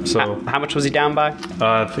 Yeah. So How much was he down by?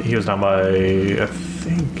 he was down by I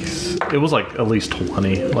think it was like at least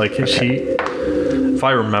 20. Like she, if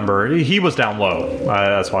I remember, he was down low.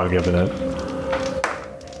 That's why I'm giving it.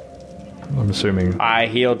 I'm assuming. I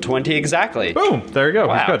healed 20 exactly. Boom! There you go.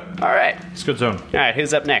 Wow. He's good. All right. It's a good zone. All right,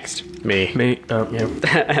 who's up next? Me. Yeah.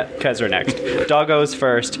 Kezra next. Doggo's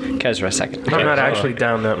first. Kezra second. I'm not actually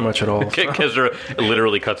down that much at all. Kezra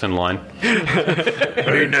literally cuts in line.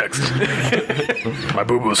 Me next. My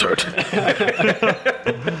boo-boos hurt.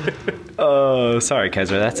 Oh, sorry,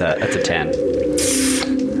 Kezra. That's a 10.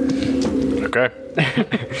 Okay.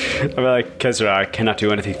 I'm like, Kezra, I cannot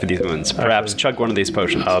do anything for these wounds. Perhaps chug one of these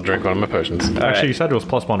potions. I'll drink one of my potions. Actually, you said it was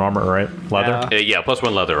 +1 armor, right? Leather. Yeah,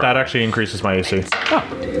 +1 leather. That actually increases my AC.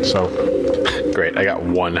 So. Great. I got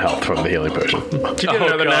 1 health from the healing potion. Did you get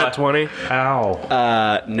another nat 20?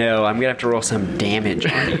 Ow. No, I'm gonna have to roll some damage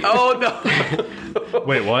on you. Oh no!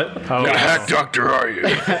 Wait, what? Oh, What the heck doctor are you?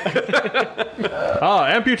 ah,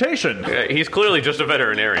 amputation. He's clearly just a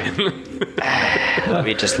veterinarian. Let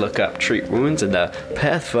me just look up treat wounds in the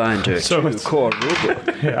Pathfinder So 2 it's- core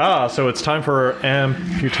rulebook. So it's time for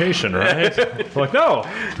amputation, right? Like, no.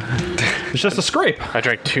 It's just a scrape. I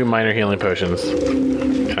drank 2 minor healing potions,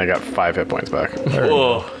 and I got 5 hit points back.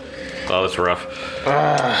 Whoa. Oh, that's rough.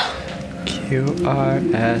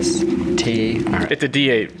 QRST. All right. It's a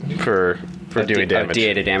D8 for doing damage.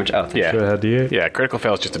 D8 of damage. Oh, Yeah. Should I have D8? Yeah, critical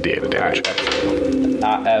fail is just a D8 of damage.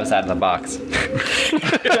 I was out of the box.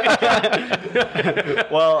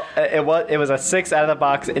 Well, it was a 6 out of the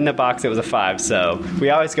box. In the box, it was a 5. So we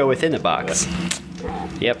always go within the box.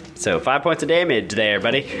 Yep. So 5 points of damage there,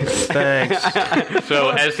 buddy. Thanks. So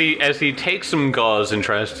as he takes some gauze and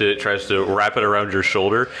tries to wrap it around your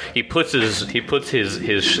shoulder, he puts his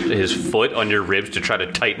foot on your ribs to try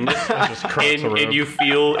to tighten it, and you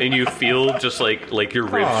feel just like your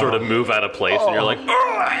ribs sort of move out of place, and you're like,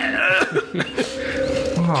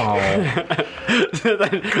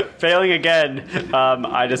 Then, failing again,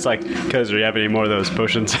 I just Cuz, do you have any more of those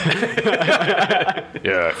potions?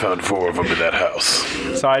 Yeah, I found 4 of them in that house.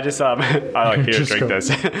 So I just here, Just drink go. this.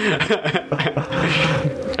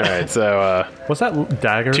 All right, so What's that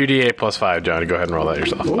dagger? 2d8 plus 5, John. Go ahead and roll that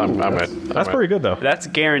yourself. That's pretty good, though. That's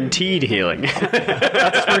guaranteed healing.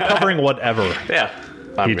 That's recovering whatever. yeah.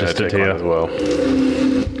 I'm He going just to did take to one you. as well.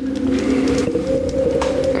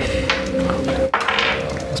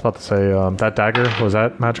 I was about to say, that dagger, was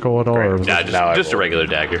that magical at all? Or was Nah, it... Now I just a roll. regular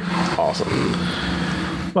dagger. Awesome.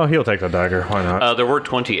 Well, he'll take the dagger. Why not? There were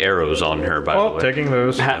 20 arrows on her, by the way. Taking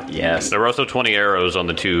those. Yes. There were also 20 arrows on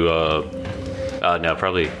the 2. No,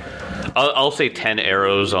 probably. I'll say 10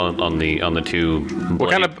 arrows on the 2. What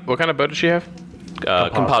kind of bow does she have?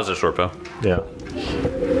 composite short bow? Yeah.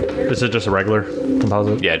 Is it just a regular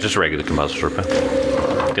composite? Yeah, just a regular composite short bow.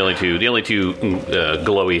 The only two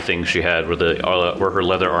glowy things she had were her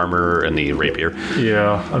leather armor and the rapier.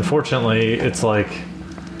 Yeah. Unfortunately, it's like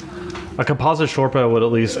a composite short bow would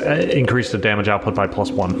at least increase the damage output by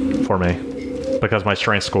 +1 for me, because my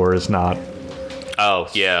strength score is not. Oh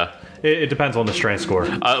yeah. It depends on the strength score.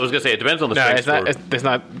 I was gonna say it depends on the No, strength it's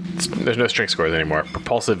not. score. There's no strength scores anymore.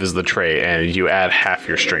 Propulsive is the trait, and you add half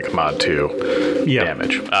your strength mod to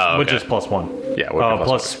damage. Oh, Which okay. is +1. Yeah, would be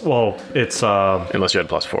plus. Well, it's Unless you had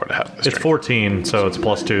 +4 to have the it's strength. 14, so it's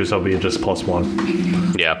 +2, so it'll be just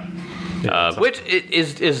 +1. Yeah. Which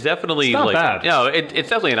is definitely It's not like bad. it's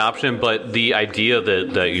definitely an option, but the idea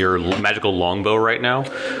that your magical longbow right now,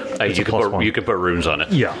 you +1. could put runes on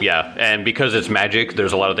it. Yeah. And because it's magic,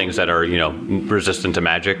 there's a lot of things that are resistant to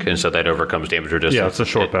magic, and so that overcomes damage resistance. Yeah, it's a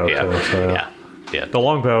short bow, Yeah, too, so, yeah. yeah. The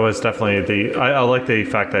longbow is definitely I like the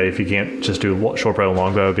fact that if you can't just do short bow and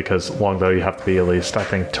longbow, because longbow you have to be at least, I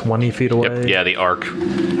think, 20 feet away. Yep. Yeah, the arc.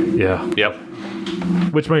 Yeah. Yep.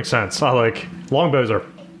 Which makes sense. I like longbows are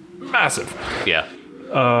massive. Yeah.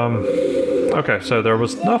 Okay, so there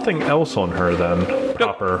was nothing else on her then.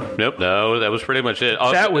 Proper. Nope. No, that was pretty much it.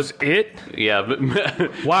 That was it? Yeah.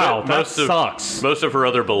 Wow, that most sucks. Most of her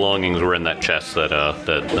other belongings were in that chest that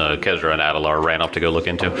Kezra and Adelar ran off to go look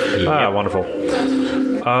into. Wonderful.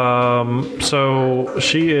 So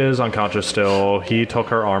she is unconscious still. He took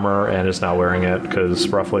her armor and is now wearing it because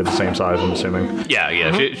roughly the same size, I'm assuming.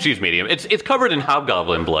 Yeah. She's medium. It's covered in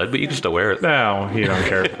hobgoblin blood, but you can still wear it. No, he don't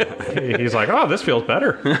care. He's like, oh, this feels better.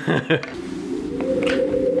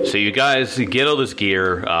 So you guys get all this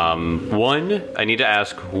gear. One, I need to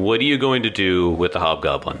ask, what are you going to do with the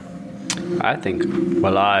hobgoblin? I think,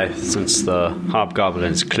 since the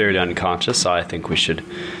hobgoblin is clearly unconscious, I think we should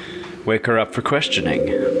wake her up for questioning.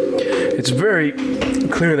 It's very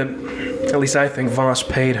clear that, at least I think, Voss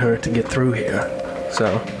paid her to get through here. So,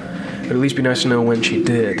 it'd at least be nice to know when she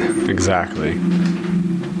did. Exactly.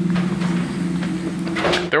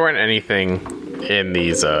 There weren't anything in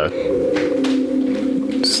these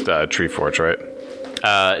tree forts, right?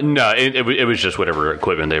 No, it was just whatever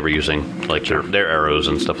equipment they were using, like their arrows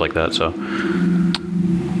and stuff like that. So,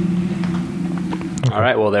 All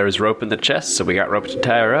right, well, there was rope in the chest, so we got rope to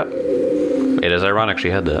tie her up. it is ironic she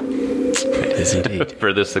had that It is indeed.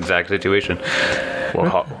 for this exact situation.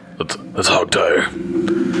 Well, let's hog tie her.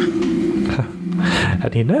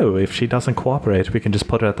 And if she doesn't cooperate, we can just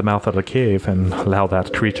put her at the mouth of the cave and allow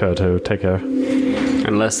that creature to take her.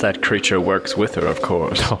 Unless that creature works with her, of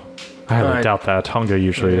course. I highly Right. doubt that. Hunger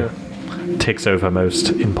usually takes over most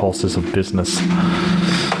impulses of business.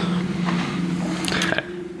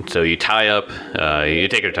 So you tie up. You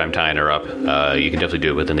take your time tying her up. You can definitely do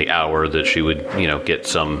it within the hour that she would, get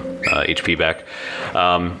some HP back.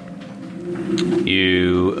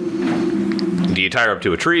 Do you tie her up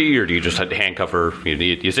to a tree, or do you just handcuff her?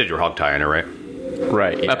 You said you're hog tying her, right?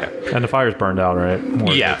 Right. Yeah. Okay. And the fire's burned out, right?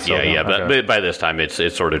 Or Yeah, it's still yeah. going? But by this time, it's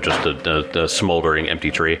sort of just a smoldering,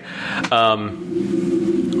 empty tree.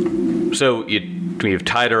 So you've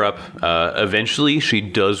tied her up. Eventually, she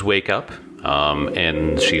does wake up,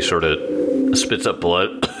 and she sort of spits up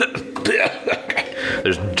blood.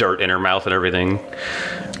 There's dirt in her mouth and everything.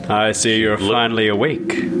 I see you're finally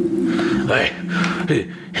awake. Hey,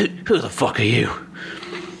 who the fuck are you?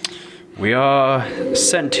 We are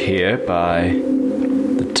sent here by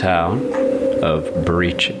the town of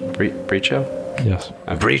Breacho? Yes.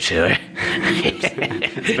 Breach, eh?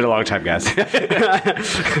 It's been a long time, guys.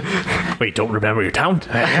 Wait, don't remember your town?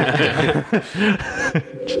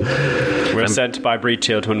 We're sent by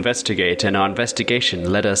Breacho to investigate, and our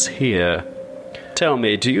investigation led us here. Tell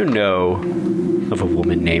me, do you know of a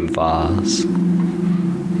woman named Vaz?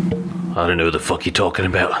 I don't know who the fuck you're talking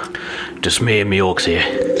about. Just me and me orcs here.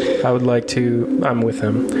 I would like to. I'm with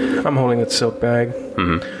him. I'm holding that silk bag.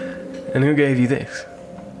 Mm-hmm. And who gave you this?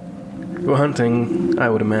 Go hunting, I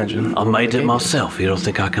would imagine. I made it myself. You don't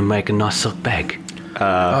think I can make a nice silk bag?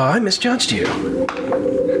 I misjudged you.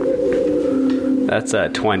 That's a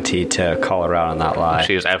 20 to call her out on that lie.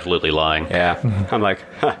 She is absolutely lying. Yeah. I'm like,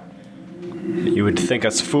 huh. You would think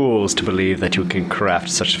us fools to believe that you can craft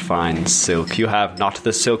such fine silk. You have not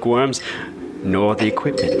the silkworms, nor the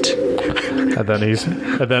equipment.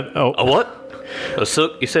 A what? A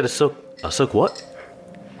silk? You said a silk what?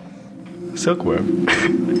 Silkworm.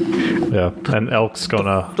 Yeah, and Elk's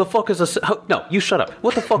gonna... The fuck is no, you shut up.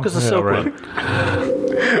 What the fuck is a silkworm?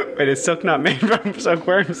 Right. Wait, is silk not made from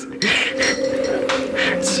silkworms?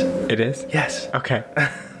 It is? Yes. Okay.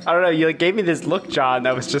 I don't know, you gave me this look, John,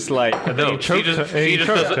 that was just like... No, she just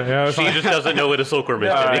doesn't know what a silkworm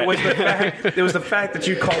is. It was the fact that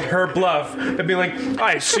you called her bluff and be like,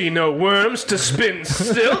 I see no worms to spin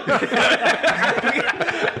silk.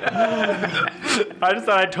 I just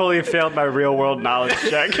thought I totally failed my real world knowledge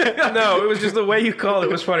check. No, it was just the way you called it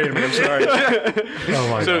was funny to me. I'm sorry. Oh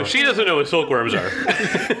my So God. she doesn't know what silkworms are.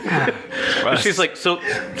 She's like, silk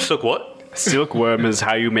what? Silkworm is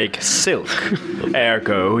how you make silk.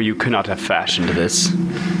 Ergo, you could not have fashioned this.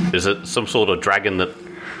 Is it some sort of dragon that...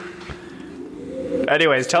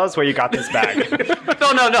 Anyways, tell us where you got this bag. No.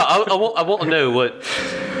 I want to know what...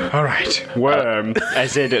 All right. Worm,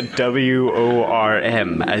 as in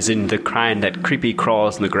W-O-R-M, as in the kind that creepy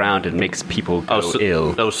crawls in the ground and makes people go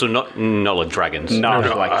ill. Oh, so not like dragons.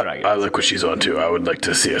 Not like dragons. I like what she's on to. I would like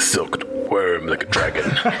to see a silk worm like a dragon.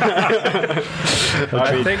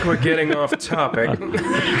 I think we're getting off topic.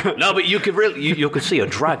 No, but you could really... You could see a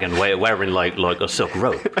dragon wearing like a silk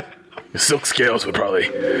robe. Silk scales would probably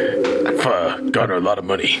garner a lot of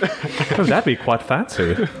money. Oh, that'd be quite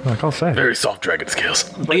fancy, like I'll say. Very soft dragon scales.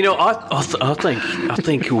 You know, I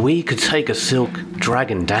think we could take a silk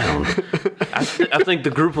dragon down. I think the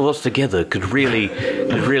group of us together could really.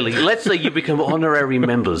 Let's say you become honorary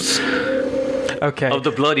members Okay. of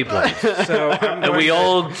the Bloody Blades, So and we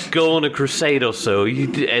all go on a crusade or so,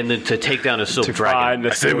 and then to take down a silk dragon. Find a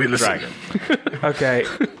I say we silk listen. dragon. Okay.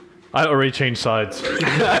 I already changed sides. We're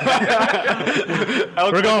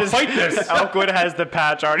gonna fight this. Elkwood has the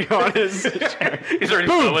patch already on his shirt. He's already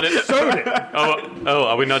throwing it. Oh,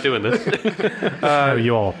 are we not doing this? Oh,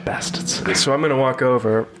 you all bastards. So I'm going to walk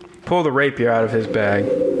over, pull the rapier out of his bag,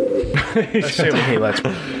 assuming he lets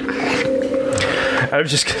me. I'm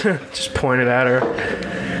just going to point it at her.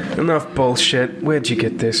 Enough bullshit. Where'd you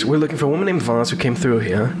get this? We're looking for a woman named Vaz who came through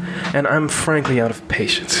here, and I'm frankly out of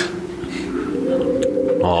patience.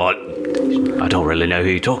 Oh, I don't really know who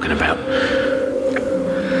you're talking about.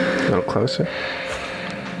 A little closer.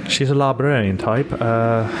 She's a librarian type.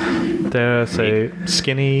 There's a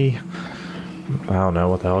skinny... I don't know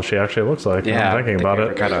what the hell she actually looks like. I'm thinking about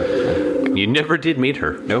it. You never did meet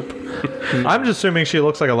her. Nope. I'm just assuming she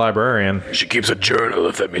looks like a librarian. She keeps a journal,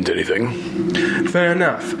 if that means anything. Fair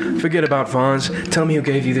enough. Forget about Vaz. Tell me who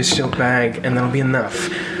gave you this silk bag, and that'll be enough.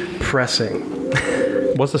 Pressing.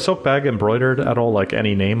 Was the silk bag embroidered at all, like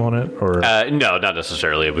any name on it? Or No, not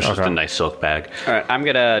necessarily. It was just a nice silk bag. All right, I'm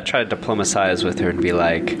going to try to diplomatize with her and be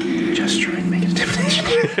like, Just try and make an intimidation.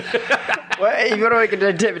 well, if you want to make an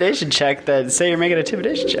intimidation check, then say you're making an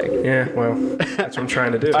intimidation check. Yeah, well, that's what I'm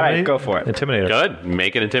trying to do. All right, go for it. Intimidator. Good.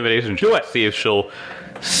 Make an intimidation check. Do it. See if she'll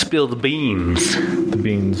spill the beans. The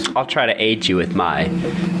beans. I'll try to aid you with my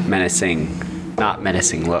not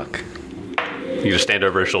menacing look. You just stand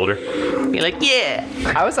over her shoulder. You're like, yeah.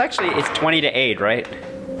 It's 20 to aid, right?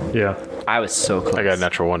 Yeah. I was so close. I got a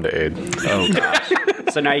natural 1 to aid. Oh, gosh.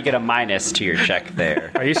 So now you get a minus to your check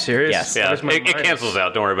there. Are you serious? Yes. Yeah, What is my it minus? cancels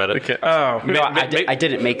out. Don't worry about it. Oh, No, I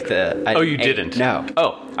didn't make the... You didn't? No.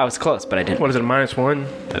 Oh. I was close, but I didn't. what is it?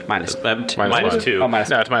 -1? Minus Minus one. 2. Oh, minus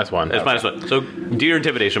No, it's -1. It's -1. So do your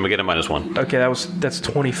intimidation. We get a -1. Okay, that's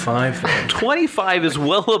 25. Then. 25 is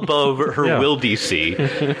well above her Yeah. will DC.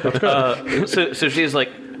 So she's like,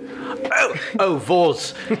 oh,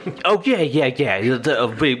 Vors. Oh, yeah.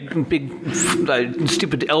 The big,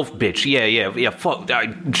 stupid elf bitch. Yeah. Fuck.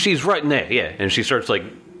 She's right in there. Yeah. And she starts like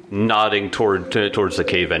nodding towards the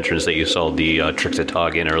cave entrance that you saw the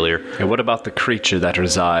Trixitog in earlier. And what about the creature that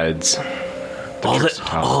resides?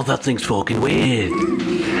 That thing's fucking weird.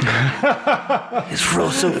 It's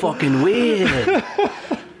so fucking weird.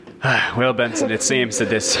 Well, Benson, it seems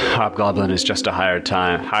that this hobgoblin is just a hired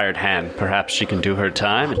hand. Perhaps she can do her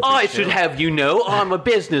time. I should have you know, I'm a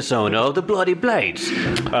business owner of the Bloody Blades. You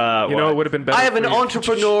know, it would have been better. I have an for you-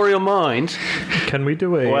 entrepreneurial mind. Can we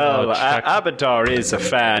do a Well, check? Abadar is a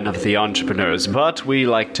fan of the entrepreneurs, but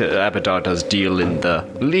Abadar does deal in the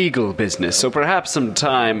legal business, so perhaps some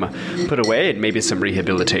time put away and maybe some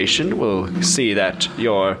rehabilitation will see that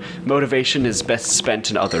your motivation is best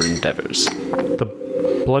spent in other endeavors. The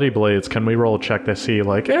Bloody Blades, can we roll a check to see,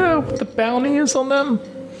 like, what the bounty is on them?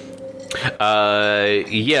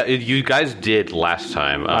 Yeah, you guys did last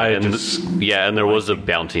time. And there was a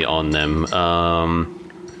bounty on them.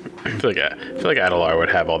 I feel like Adelar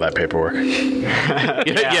would have all that paperwork. He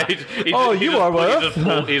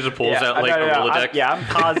just pulls out like a Rolodex. I'm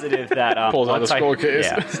positive that Pulls out the once I- scroll case.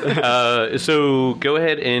 Yeah. So go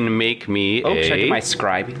ahead and make me a. Should I do my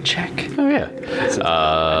scribing check? Oh yeah.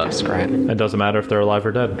 Scribing. It doesn't matter if they're alive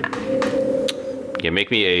or dead. Yeah,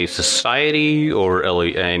 make me a society or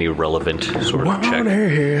any relevant sort of check.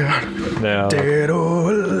 Yeah. Dead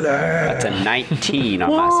or alive. That's a 19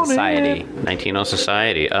 on my society. 19 on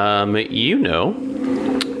society. You know.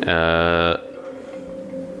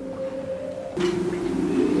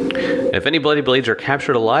 If any Bloody Blades are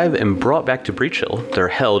captured alive and brought back to Breach Hill, they're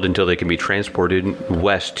held until they can be transported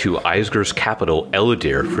west to Eisger's capital,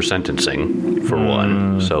 Elidir, for sentencing, for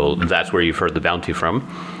one. So that's where you've heard the bounty from.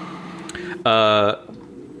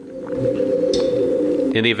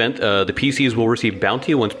 In the event, the PCs will receive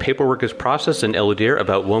bounty once paperwork is processed in Elidir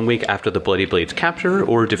about 1 week after the Bloody Blades capture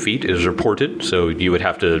or defeat is reported. So you would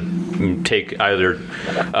have to take either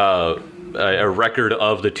a record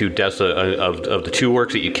of the two deaths of the two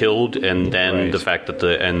orcs that you killed, and then the fact that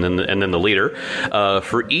and then the leader.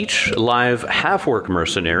 For each live half-orc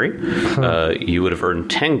mercenary, you would have earned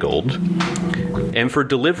 10 gold. And for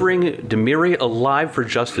delivering Demiri alive for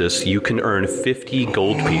justice, you can earn 50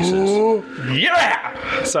 gold pieces.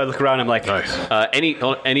 Yeah! So I look around and I'm like, Nice.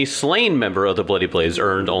 Any slain member of the Bloody Blades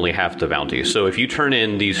earned only half the bounty. So if you turn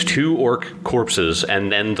in these 2 orc corpses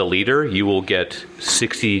and then the leader, you will get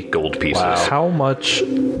 60 gold pieces. How much,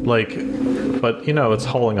 but it's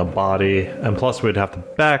hauling a body, and plus we'd have to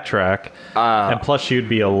backtrack, and plus you'd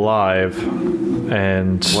be alive,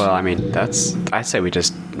 and... well, I mean, I say we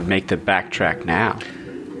just make the backtrack now.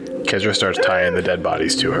 Kezra starts tying the dead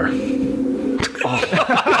bodies to her.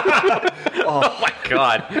 Oh my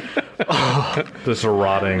god. This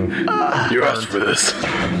rotting. You asked for this.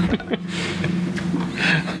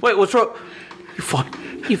 Wait, what's wrong?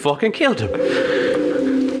 You fucking killed him.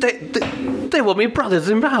 They were me brothers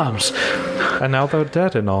in arms. And now they're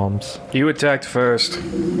dead in arms. You attacked first.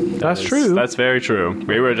 That's true. That's very true.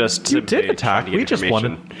 We were just... You did simply attack. trying to get We just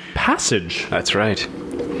wanted information. passage. That's right.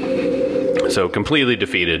 So completely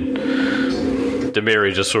defeated.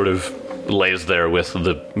 Demiri just sort of lays there with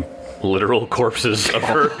the literal corpses of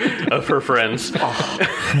her friends.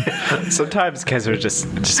 Sometimes Kezra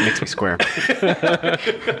just makes me square.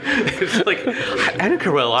 It's like, I don't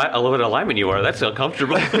care what alignment you are. That's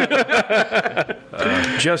uncomfortable.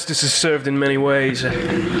 Justice is served in many ways.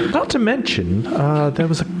 Not to mention, there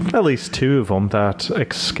was at least 2 of them that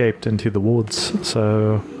escaped into the woods,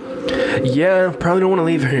 so... Yeah, probably don't want to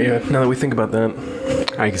leave her here, now that we think about that.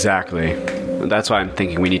 Exactly. That's why I'm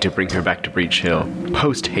thinking we need to bring her back to Breach Hill.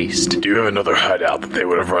 Post haste. Do you have another hideout that they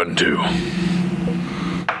would have run to?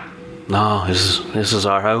 No, this is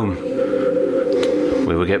our home.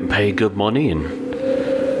 We were getting paid good money and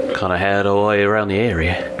kind of had our way around the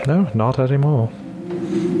area. No, not anymore.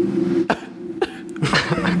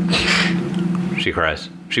 She cries.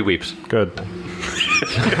 She weeps. Good.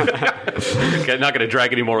 Okay, not going to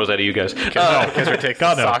drag any morals out of you guys. Kezra takes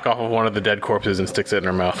the sock off of one of the dead corpses and sticks it in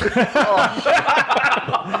her mouth. Then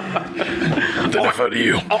I to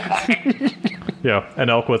you. Yeah, and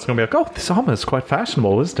Elkwood's gonna be like, oh, this armor is quite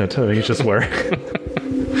fashionable, isn't it? He's just wearing...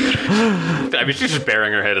 I mean, she's just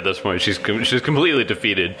bearing her head at this point. She's completely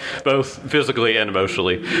defeated, both physically and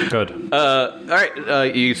emotionally. Good. All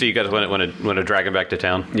right. You guys want to drag him back to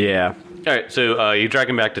town? Yeah. All right. So you drag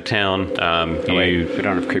him back to town. Wait, we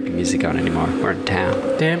don't have creepy music on anymore. We're in town.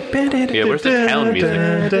 Yeah. Where's the town music?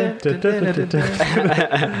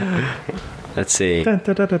 Let's see.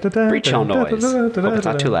 Breach hill noise. Hope it's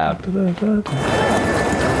not too loud.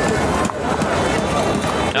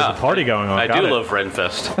 Party going on. I Got do it. love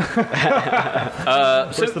Renfest.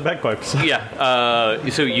 Where's the bagpipes? Yeah.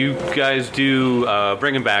 So you guys do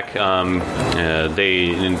bring him back.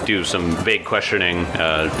 They do some vague questioning.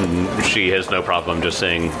 She has no problem just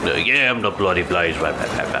saying, "Yeah, I'm the bloody blaze."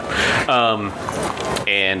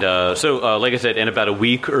 So, like I said, in about a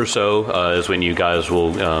week or so is when you guys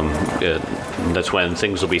will. That's when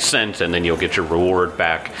things will be sent, and then you'll get your reward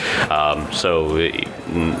back. So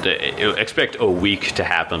expect a week to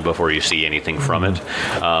happen before you see anything from it.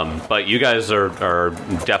 But you guys are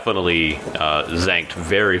definitely zanked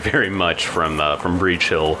very, very much from Breach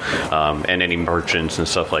Hill and any merchants and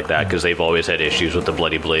stuff like that, because they've always had issues with the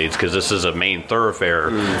Bloody Blades, because this is a main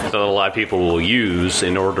thoroughfare that a lot of people will use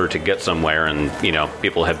in order to get somewhere, and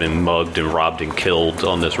people have been mugged and robbed and killed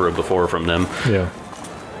on this road before from them. Yeah.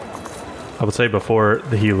 I would say before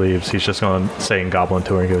he leaves, he's just going to say in Goblin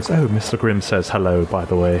to her, he goes, "Oh, Mr. Grimm says hello, by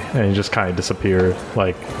the way." And he just kind of disappears,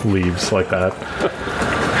 leaves like that.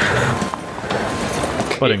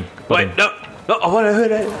 Wait, no, I want to hear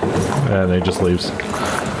that. And he just leaves.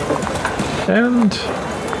 And...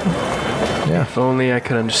 yeah. If only I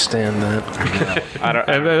could understand that.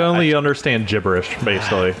 I only understand gibberish,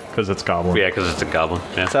 basically, because it's Goblin. Yeah, because it's a goblin.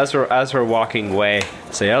 Yeah. So as we're walking away,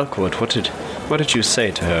 say, Elkwood, what did you say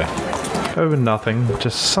to her? Oh, nothing.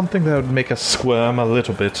 Just something that would make us squirm a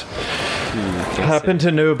little bit. Happen to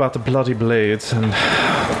know about the Bloody Blades, and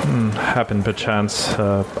happen perchance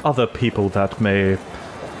other people that may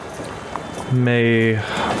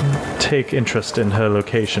take interest in her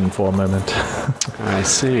location for a moment. I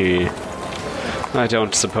see. I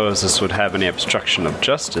don't suppose this would have any obstruction of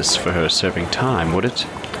justice for her serving time, would it?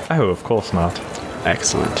 Oh, of course not.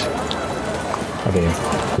 Excellent. I mean,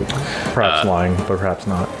 perhaps lying, but perhaps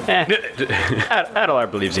not. Adelar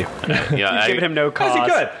believes you. Yeah, Giving him no cause.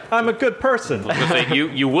 Good. I'm a good person.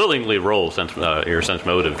 you willingly roll your sense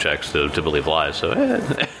motive checks to believe lies. So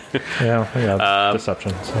yeah,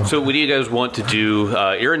 deception. So what do you guys want to do?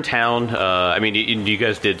 You're in town. I mean, you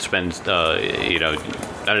guys did spend.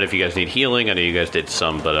 I don't know if you guys need healing. I know you guys did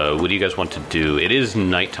some, but what do you guys want to do? It is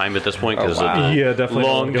nighttime at this point because of yeah, definitely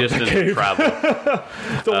long distance of travel.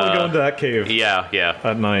 Don't want to go into that cave. Yeah.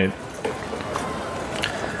 At night.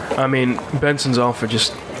 I mean, Benson's all for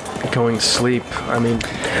just going to sleep. I mean,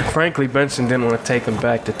 frankly, Benson didn't want to take them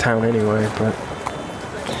back to town anyway, but...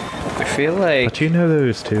 I feel like... But you know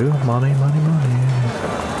those two. Money.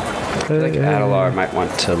 I feel like Adelar might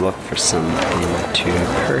want to look for something to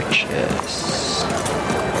purchase.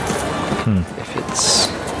 If it's...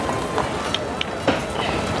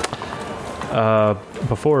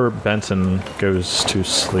 Before Benson goes to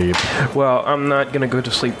sleep... Well, I'm not going to go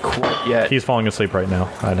to sleep quite yet. He's falling asleep right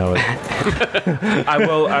now. I know it. I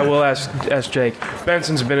will ask Jake.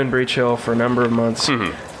 Benson's been in Breach Hill for a number of months.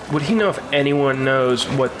 Mm-hmm. Would he know if anyone knows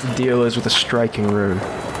what the deal is with the striking rune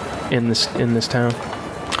in this town?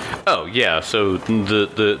 Oh yeah, so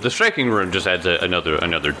the striking rune just adds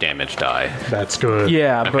another damage die. That's good.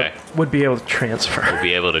 Yeah, Okay. but would be able to transfer. We'll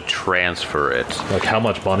be able to transfer it. Like, how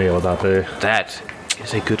much money would that be? That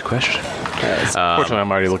is a good question. Fortunately,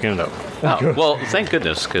 I'm already looking it up. Oh, well, thank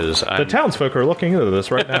goodness, because The townsfolk are looking into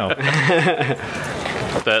this right now.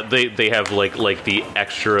 they have like the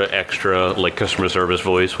extra like customer service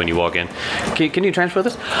voice when you walk in. Can you transfer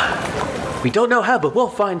this? We don't know how, but we'll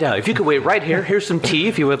find out. If you could wait right here, here's some tea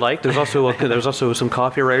if you would like. There's also some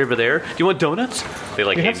coffee right over there. Do you want donuts? They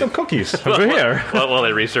We have some cookies over here. while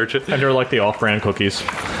they research it. And they're like the off-brand cookies.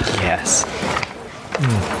 Yes.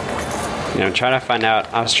 I'm trying to find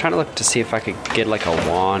out. I was trying to look to see if I could get like a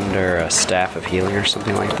wand or a staff of healing or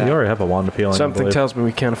something like that. You already have a wand of healing. Something tells me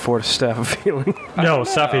we can't afford a staff of healing. No,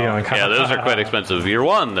 staff of healing. Yeah, those are quite expensive. Your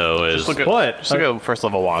one though is Just look What? at first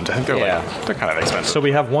level wand. I think they're they're kind of expensive. So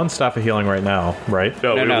we have one staff of healing right now, right?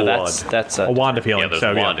 no, we have a that's A wand of healing. Yeah, there's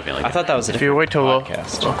so, a wand of healing. I thought that was a if different you wait till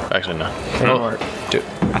podcast. actually no. Dude,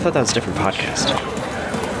 I thought that was a different podcast.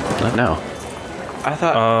 No. I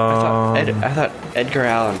thought Edward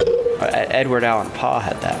Allan Poe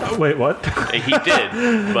had that. Wait, what? He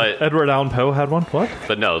did, but Edward Allan Poe had one? What?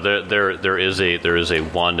 but no, there is a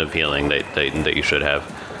wand of healing that you should have.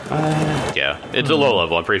 Yeah, it's a low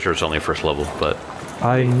level. I'm pretty sure it's only first level, but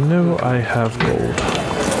I know I have gold.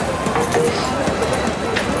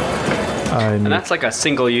 And that's like a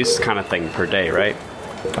single-use kind of thing per day, right?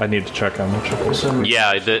 I need to check how much it is.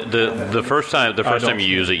 Yeah, the first time you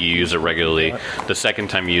use it regularly. The second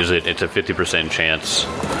time you use it, it's a 50% chance.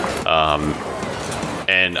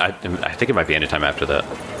 And I think it might be any time after that.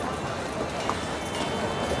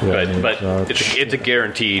 Yeah, But it's a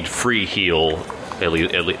guaranteed free heal at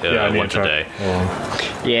least once a day.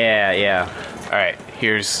 Yeah. All right,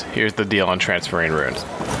 here's the deal on transferring runes.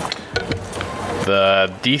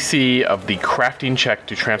 The DC of the crafting check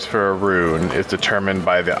to transfer a rune is determined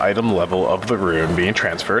by the item level of the rune being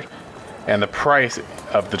transferred, and the price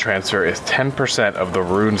of the transfer is 10% of the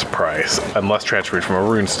rune's price, unless transferred from a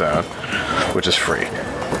rune stone, which is free.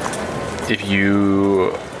 If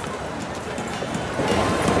you...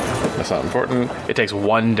 That's not important. It takes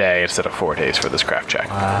 1 day instead of 4 days for this craft check.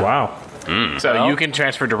 Wow. So you can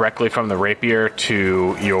transfer directly from the rapier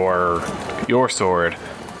to your sword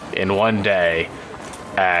in 1 day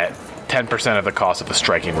at 10% of the cost of the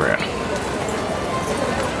striking rune,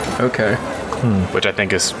 Okay. which I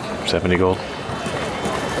think is 70 gold.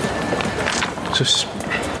 Just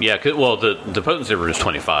Yeah, well, the potency rune is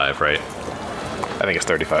 25, right? I think it's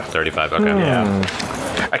 35. 35. Okay.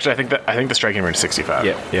 Yeah. Actually, I think the striking rune is 65.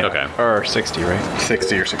 Yeah. Okay. Or 60, right?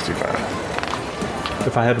 60 or 65.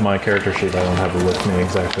 If I had my character sheet, I don't have it with me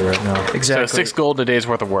exactly right now. exactly. So 6 gold a day's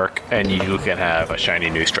worth of work, and you can have a shiny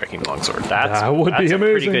new striking longsword. That would be a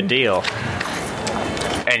pretty amazing. good deal.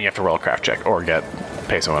 And you have to roll a craft check or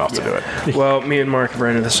pay someone else to do it. Well, me and Mark have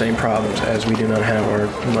run into the same problems as we do not have our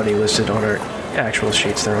money listed on our actual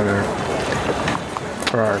sheets. They're on our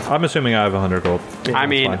I'm assuming I have 100 gold. I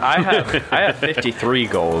mean, That's fine. I have 53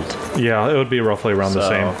 gold. Yeah, it would be roughly around the So-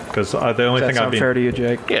 same. Because the only Does that thing I've sound been... fair to you,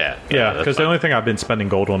 Jake? Yeah. Yeah, that's because the fine. only thing I've been spending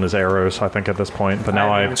gold on is arrows, I think, at this point. But now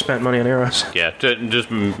I I... haven't spent money on arrows. Yeah,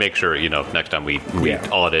 just make sure next time we Yeah.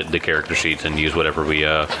 audit the character sheets and use whatever we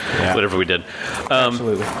did.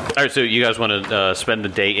 Absolutely. All right, so you guys want to spend the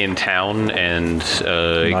day in town and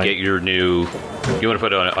get your new. You want to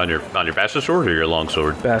put it on your bastard sword or your long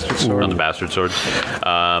sword? Bastard sword. On the bastard sword.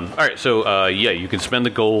 All right, so you can spend the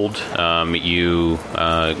gold. You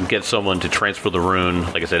get someone to transfer the rune.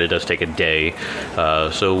 Like I said, it does take a day.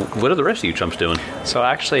 So what are the rest of you chumps doing? So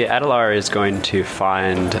actually, Adelar is going to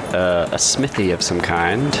find a smithy of some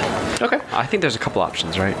kind. Okay. I think there's a couple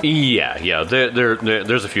options, right? Yeah.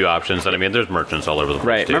 There's a few options. And I mean, there's merchants all over the place.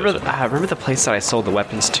 Right. Too, Remember, so- remember the place that I sold the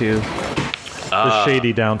weapons to? The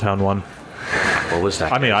shady downtown one. What was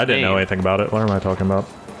that? I mean, guy's I didn't know name? anything about it. What am I talking about?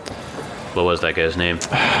 What was that guy's name?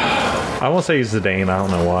 I won't say he's Zidane. I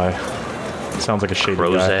don't know why. Sounds like a shady guy.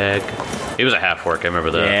 Rozag. He was a half orc. I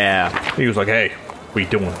remember that. Yeah. He was like, hey, what you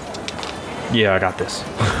doing? Yeah, I got this.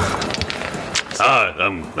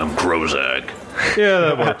 I'm Grozag. Yeah,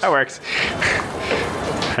 that works. That works.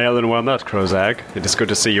 Hail and well met, Krozag. It is good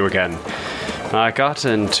to see you again. I got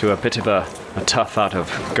into a bit of a tough out of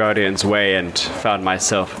Guardian's way and found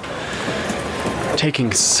myself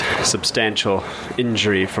taking substantial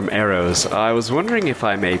injury from arrows. I was wondering if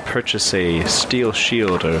I may purchase a steel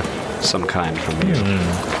shield or some kind from you.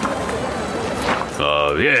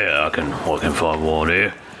 Yeah, I can find one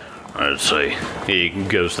here. Let's see. He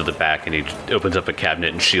goes to the back and he opens up a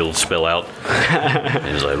cabinet and shields spill out. And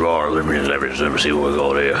he's like, let me see what we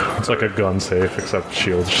got here. It's like a gun safe, except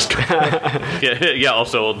shields just go. Yeah,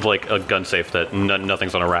 also like a gun safe that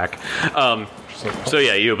nothing's on a rack. So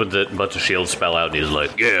yeah, he opens it, a bunch of shields spell out, and he's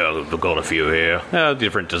like, yeah, I've got a few here.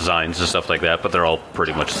 Different designs and stuff like that, but they're all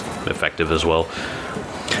pretty much effective as well.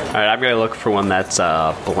 All right, I'm going to look for one that's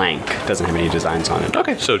blank. Doesn't have any designs on it.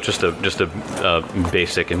 Okay, so just a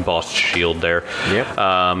basic embossed shield there. Yep.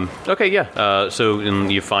 Okay, yeah. So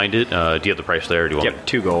you find it. Do you have the price there? Do you want Yep,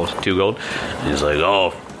 2 gold. 2 gold? And he's like, oh,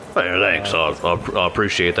 thanks. I'll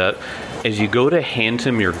appreciate that. As you go to hand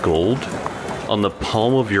him your gold, on the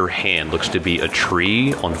palm of your hand looks to be a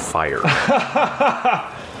tree on fire.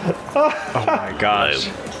 Oh my gosh.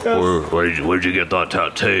 Where'd you get that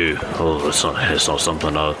tattoo? Oh, it's not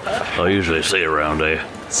something I usually see around here.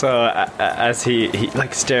 So as he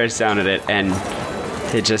like stares down at it, and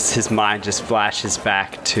his mind just flashes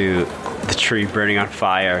back to the tree burning on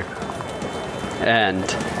fire, and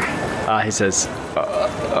he says,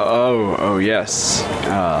 "Oh yes,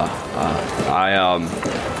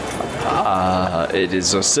 it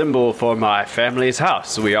is a symbol for my family's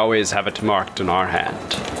house. We always have it marked in our hand."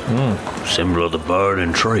 Symbol of the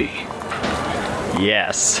burning tree.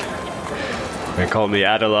 Yes. They call me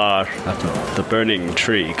Adelar of the Burning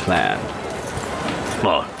Tree Clan.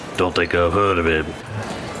 Oh, don't think I've heard of it.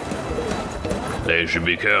 You should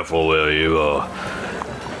be careful where you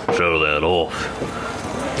show that off.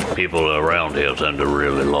 People around here tend to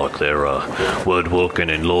really like their woodworking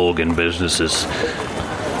and logging businesses.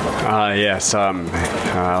 Yes,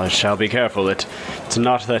 I shall be careful. It's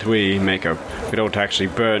not that we don't actually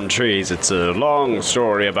burn trees. It's a long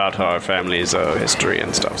story about our family's history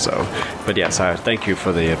and stuff, so. But yes, thank you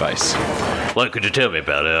for the advice. Well, could you tell me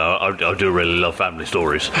about it? I do really love family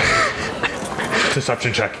stories.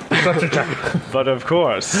 Deception check. Deception check. But of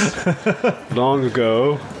course, long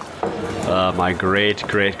ago, my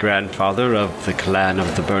great-great-grandfather of the clan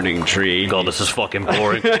of the Burning Tree. God, this is fucking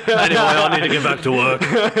boring. Anyway, I need to get back to work.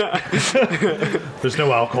 There's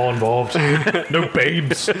no alcohol involved. No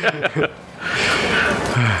babes.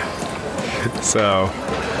 So,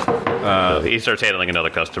 He starts handling another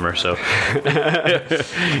customer, so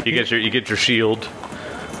you get your shield.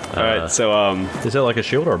 all right. So, Is it like a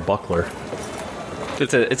shield or a buckler?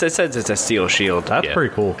 it says it's a steel shield. That's Yeah.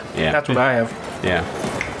 pretty cool. Yeah. That's what I have. Yeah.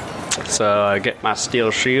 So I get my steel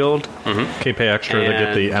shield. Can you pay extra to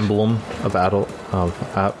get the And- emblem of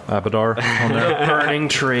Abadar on there? Burning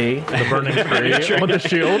tree. The burning tree on the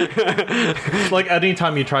shield. Like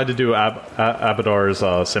anytime you try to do Abadar's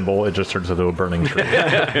symbol, it just turns into a burning tree.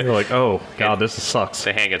 You're like, oh god, this sucks.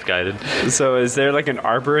 The hand gets guided. So is there like an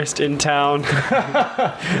arborist in town?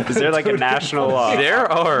 Is there like a national?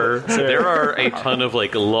 There are a ton of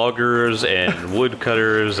like loggers and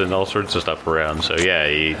woodcutters and all sorts of stuff around. So yeah,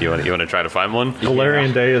 you want to try to find one?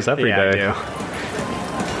 Galarian Day is every day. I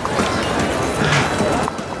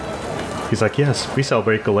He's like, yes, we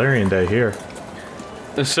celebrate Galarian Day here.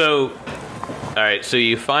 So, all right. So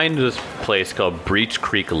you find this place called Breach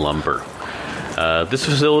Creek Lumber. This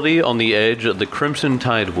facility on the edge of the Crimson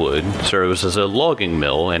Tide Wood serves as a logging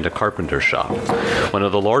mill and a carpenter shop. One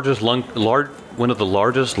of the largest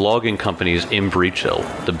logging companies in Breach Hill.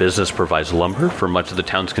 The business provides lumber for much of the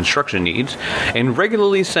town's construction needs and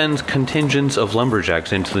regularly sends contingents of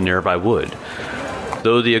lumberjacks into the nearby wood.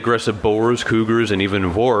 Though the aggressive boars, cougars, and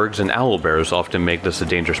even wargs and owlbears often make this a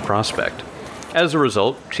dangerous prospect. As a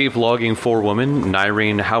result, Chief Logging Forewoman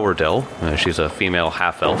Nyrene Howardell, she's a female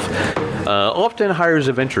half-elf, often hires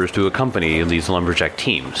adventurers to accompany these lumberjack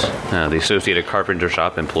teams. The Associated Carpenter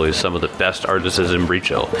Shop employs some of the best artisans in Breach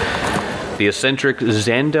Hill. The eccentric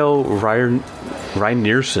Zandel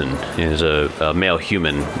Reinierson is a male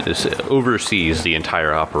human, oversees the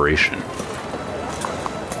entire operation.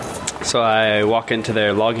 So I walk into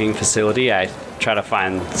their logging facility. I try to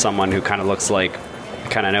find someone who kind of looks like,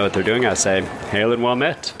 kind of know what they're doing. I say, "Hail and well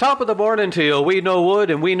met." Top of the morning to you. We know wood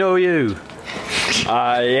and we know you.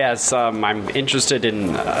 Yes, I'm interested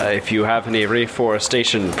in if you have any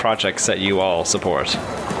reforestation projects that you all support.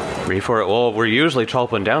 Well, we're usually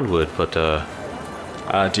chopping down wood, but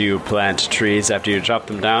Do you plant trees after you chop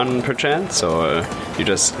them down, perchance, or you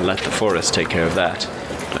just let the forest take care of that?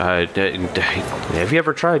 have you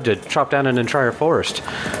ever tried to chop down an entire forest?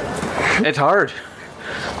 It's hard.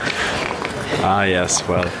 Yes,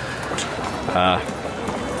 well,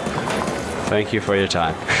 thank you for your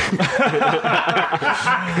time.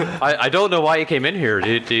 I don't know why you came in here.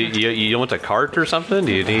 Do you want a cart or something?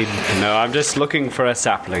 Do you need? No, I'm just looking for a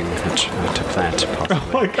sapling to plant, possibly. Oh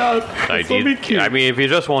my god, that's so be cute. I mean, if you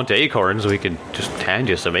just want acorns, we can just hand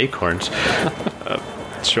you some acorns.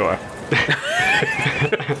 Sure.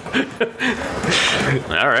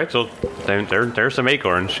 All right, so there's some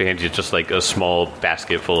acorns. She hands you just like a small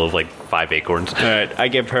basket full of like 5 acorns. All right, I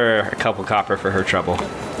give her a couple copper for her trouble.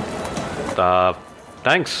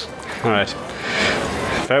 Thanks. All right.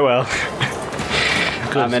 Farewell.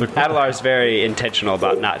 And Adelar's very intentional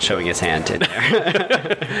about not showing his hand in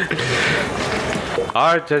there.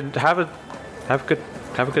 All right, then have a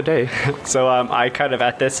good day. So I kind of,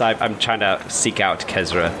 at this, I'm trying to seek out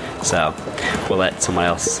Kezra. So we'll let someone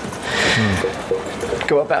else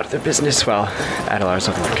go about their business while Adelar's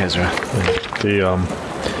looking for Kezra.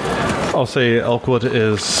 I'll say Elkwood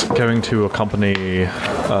is going to accompany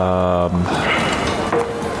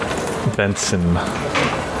Benson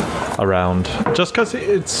around, just because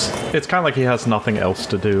it's kind of like he has nothing else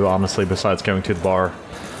to do, honestly, besides going to the bar.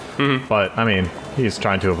 Mm-hmm. But I mean, he's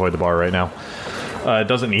trying to avoid the bar right now.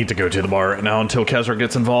 Doesn't need to go to the bar right now until Kezra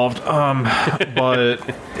gets involved. But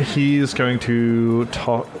he's going to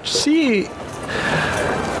talk. See,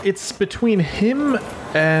 it's between him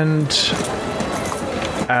and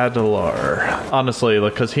Adelar, honestly,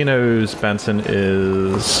 because he knows Benson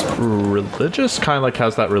is religious, kind of like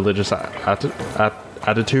has that religious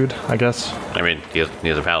attitude, I guess. I mean, he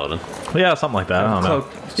is a paladin. Yeah, something like that. I don't know.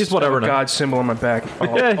 Cloak, He's whatever. God's symbol on my back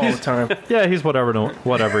all the time. Yeah, he's whatever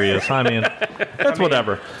he is. I mean, it's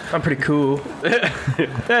whatever. I'm pretty cool.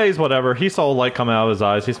 Yeah, he's whatever. He saw light come out of his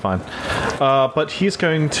eyes. He's fine. But he's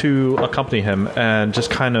going to accompany him and just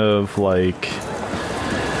kind of like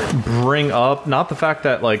bring up not the fact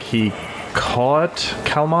that like he caught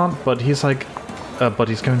Calmont, but he's like, but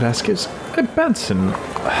he's going to ask his Benson.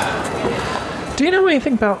 Do you know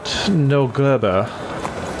anything about Norgerber?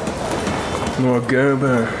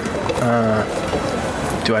 Norgerber.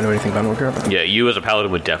 Do I know anything about Norgerber? Yeah, you as a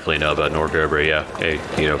paladin would definitely know about Norgerber. Yeah,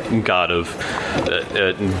 a god of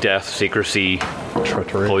death, secrecy,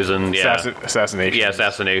 Treachery, poison, yeah, assassination. Yeah,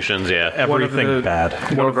 assassinations. Yeah, everything bad.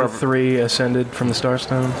 One of the 3 ascended from the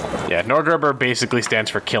Starstone. Yeah, Norgerber basically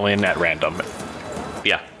stands for killing at random.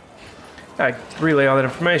 yeah. I relay all that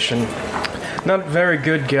information. Not a very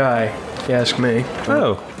good guy, if you ask me.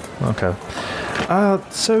 Oh, okay.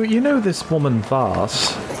 So you know this woman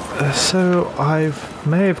Vars. So I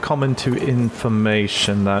may have come into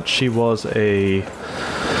information that she was a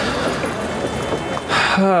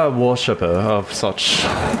worshipper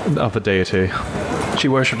of a deity. She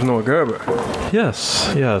worships Norgerber.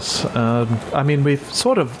 Yes. I mean, we've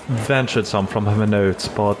sort of ventured some from her notes,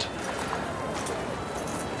 but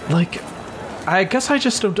like, I guess I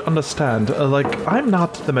just don't understand. I'm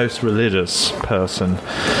not the most religious person,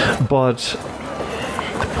 but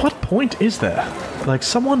at what point is there? Like,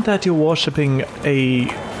 someone that you're worshipping a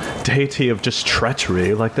deity of just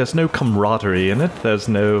treachery, like, there's no camaraderie in it, there's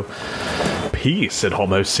no peace, it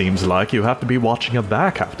almost seems like. You have to be watching your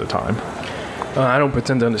back half the time. I don't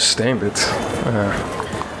pretend to understand it.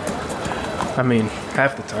 I mean,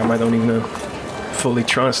 half the time I don't even fully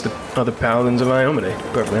trust the other paladins of Iomade, to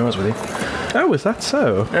be perfectly honest with you. Oh, is that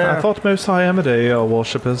so? Yeah. I thought most Iomade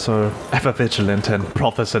worshippers are ever vigilant and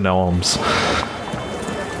prophets in arms.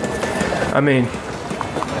 I mean,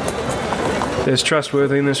 there's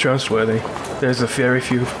trustworthy and there's trustworthy. There's a very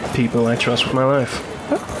few people I trust with my life.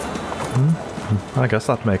 I guess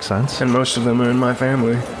that makes sense. And most of them are in my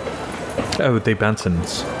family. Oh, the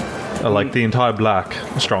Bensons. Like the entire Black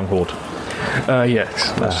Stronghold.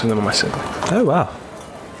 Yes, most of them are my siblings. Oh, wow.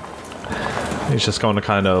 He's just going to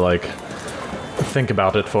kind of like think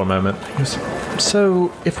about it for a moment. He goes,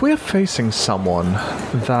 so, if we're facing someone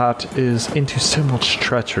that is into so much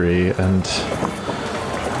treachery and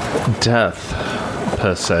death,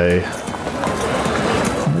 per se,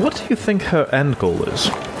 what do you think her end goal is?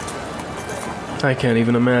 I can't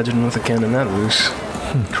even imagine with a cannon that loose.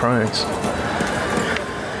 Christ.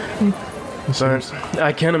 But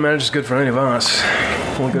I can't imagine it's good for any of us.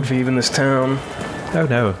 Well, good for even this town. Oh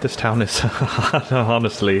no, this town is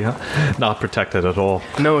honestly not protected at all.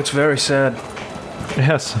 No, it's very sad.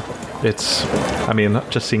 Yes, it's, I mean,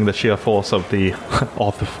 just seeing the sheer force of the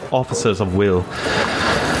officers of will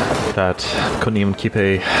that couldn't even keep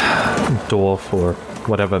a door for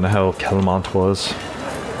whatever the hell Kelmont was.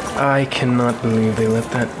 I cannot believe they let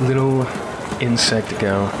that little insect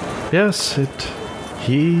go. Yes,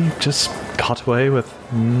 he just got away with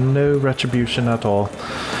no retribution at all.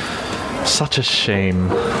 Such a shame.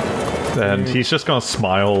 And he's just going to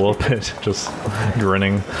smile a little bit, just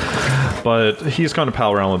grinning. But he's going to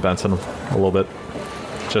pal around with Benson a little bit,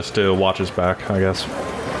 just to watch his back, I guess.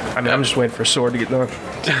 I mean, I'm just waiting for a sword to get done.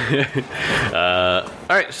 All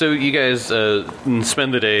right, so you guys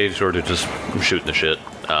spend the day sort of just shooting the shit.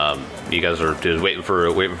 You guys are just waiting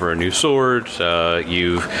for a new sword.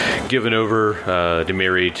 You've given over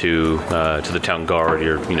Demiri to the town guard.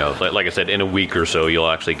 You're, like I said, in a week or so, you'll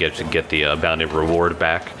actually get the bounty reward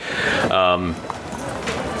back.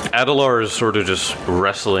 Adelar is sort of just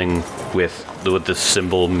wrestling with what this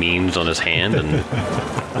symbol means on his hand and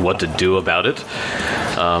what to do about it.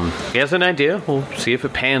 He has an idea. We'll see if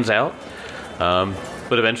it pans out.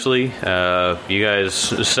 But eventually, you guys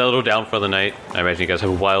settle down for the night. I imagine you guys have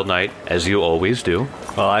a wild night, as you always do.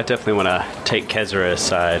 Well, I definitely want to take Kezra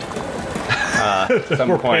aside. At some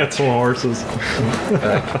We're point. pants on horses.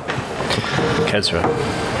 Kezra,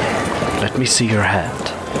 let me see your hand.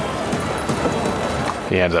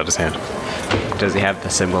 He hands out his hand. Does he have the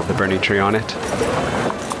symbol of the burning tree on it?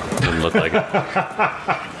 Doesn't look like it.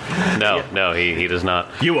 No, he does not.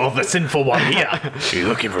 You are the sinful one here. Are you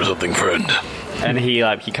looking for something, friend? And he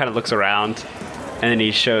kind of looks around, and then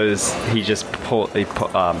he just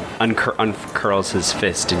uncurls his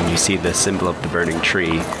fist, and you see the symbol of the burning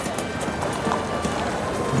tree.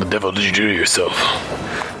 The devil did you do to yourself?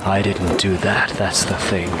 I didn't do that, that's the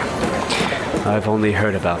thing. I've only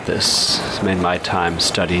heard about this in my time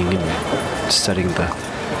studying the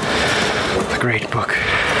great book.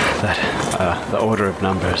 the order of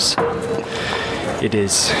numbers. It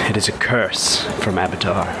is a curse from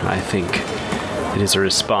Abadar. I think it is a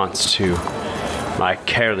response to my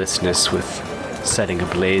carelessness with setting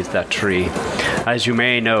ablaze that tree. As you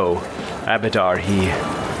may know, Abadar,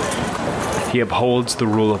 he upholds the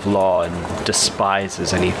rule of law and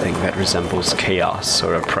despises anything that resembles chaos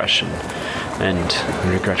or oppression. And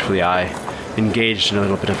regretfully, I engaged in a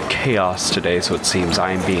little bit of chaos today, so it seems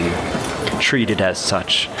I am being treated as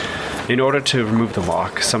such. In order to remove the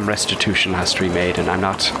lock, some restitution has to be made, and I'm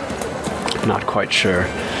not quite sure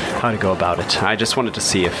how to go about it. I just wanted to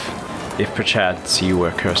see if perchance you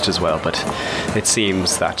were cursed as well, but it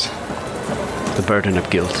seems that the burden of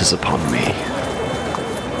guilt is upon me.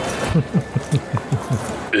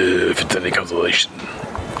 If it's any consolation,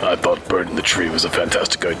 I thought burning the tree was a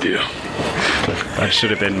fantastic idea. That should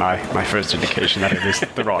have been my first indication that it was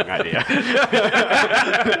the wrong idea.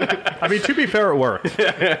 I mean, to be fair, it worked.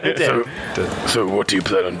 So what do you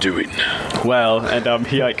plan on doing? Well, and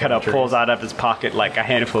he like kind of pulls out of his pocket like a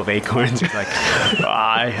handful of acorns. He's like,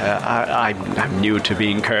 I'm new to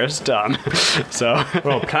being cursed, so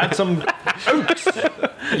Well, plant some oats.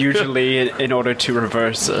 usually in order to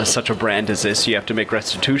reverse such a brand as this, you have to make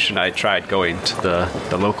restitution. I tried going to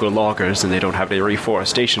the local loggers, and they don't have any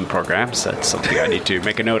reforestation programs. That's something I need to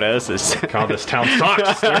make a note as. God, this town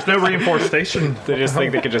sucks. There's no reinforcement. They just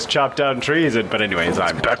think they can just chop down trees. But anyways,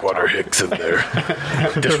 I'm Backwater hicks in there.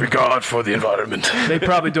 Disregard for the environment. They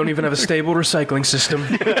probably don't even have a stable recycling system.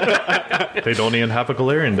 They don't even have a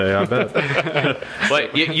Galarian day, I bet.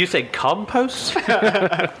 Wait, you say compost?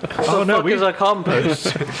 Oh, no, What is a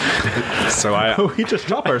compost? so we just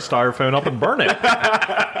chop our styrofoam up and burn it.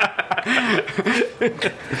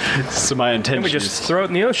 So my intention And we just throw it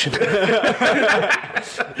in the ocean.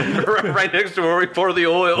 Right next to where we pour the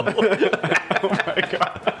oil.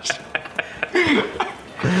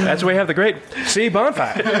 That's why we have the Great Sea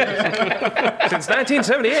Bonfire. Since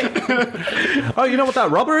 1978. Oh, you know what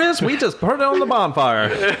that rubber is? We just burn it on the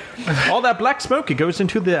bonfire. All that black smoke, it goes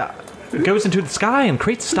into the sky and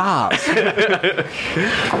creates stars.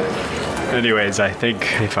 Anyways, I think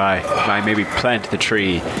if I maybe plant the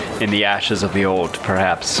tree in the ashes of the old,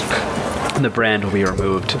 perhaps the brand will be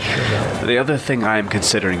removed. The other thing I am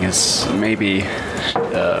considering is maybe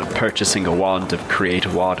purchasing a wand of create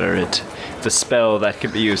water. It's a spell that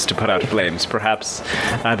can be used to put out flames. Perhaps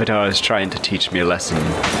Abadar is trying to teach me a lesson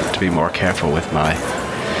to be more careful with my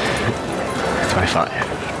fire.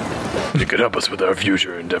 You could help us with our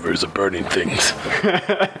future endeavors of burning things.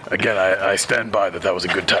 Again, I stand by that was a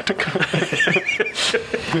good tactic.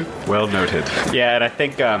 Well noted. Yeah, and I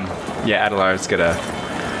think Adelar's gonna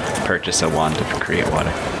purchase a wand to create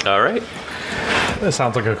water. All right. That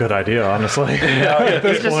sounds like a good idea, honestly. At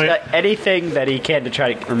this point, anything that he can to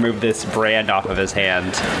try to remove this brand off of his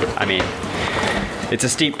hand. I mean, it's a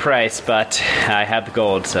steep price, but I have the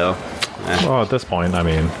gold, so. Well, at this point, I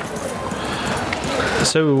mean.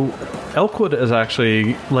 So, Elkwood is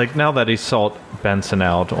actually, like, now that he's sought Benson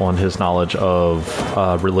out on his knowledge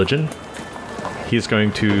of religion, he's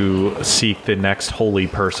going to seek the next holy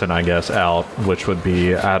person, I guess, out, which would be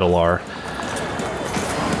Adelar,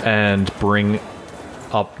 and bring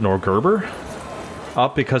up Norgerber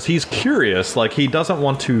up because he's curious. Like, he doesn't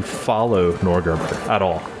want to follow Norgerber at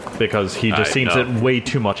all because he just seems no. it way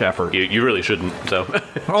too much effort. You really shouldn't, so.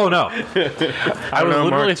 Oh, no. I was know, literally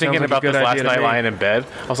Mark, thinking sounds like a about good this last idea to night me. lying in bed.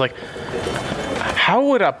 I was like, how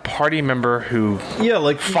would a party member who Yeah,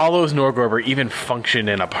 like, follows Norgorber even function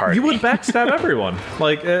in a party? you would backstab everyone.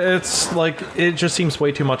 Like, it's like, it just seems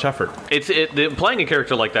way too much effort. Playing a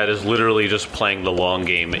character like that is literally just playing the long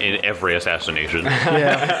game in every assassination.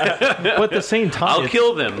 Yeah. But at the same time, I'll it's-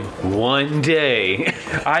 kill them one day.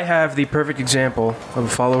 I have the perfect example of a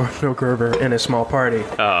follower of No Gerber in a small party.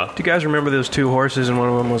 Do you guys remember those two horses and one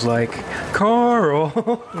of them was like, Carl?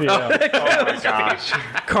 Yeah. Oh my gosh.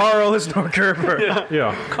 Carl is No Gerber.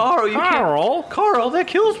 Yeah. Carl, you can't. Carl, that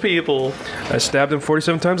kills people. I stabbed him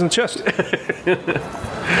 47 times in the chest.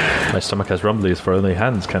 My stomach has rumblies for only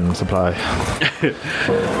hands can supply.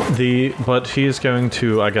 But he's going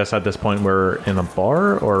to, I guess at this point we're in a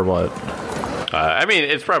bar or what? I mean,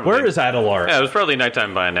 it's probably. Where is Adelar? Yeah, it was probably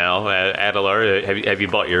nighttime by now. Adelar, have you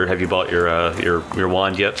bought your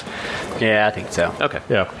wand yet? Yeah, I think so. Okay.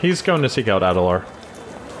 Yeah, he's going to seek out Adelar.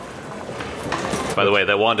 By the way,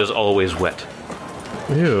 that wand is always wet.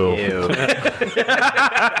 Ew.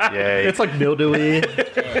 Yay. It's like mildewy.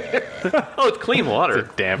 Oh, it's clean water.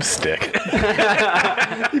 Damn stick.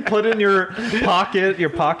 You put it in your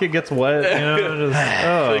pocket gets wet. You know, just,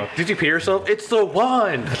 Like, did you pee yourself? It's the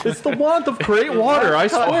wand. it's the wand of great water, I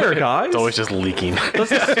swear, guys. It's always just leaking.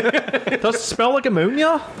 Does it smell like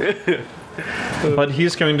ammonia? But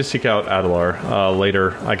he's going to seek out Adelar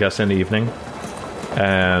later, I guess, in the evening,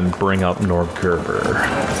 and bring up Norgerber.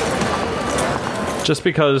 Just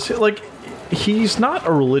because, like, he's not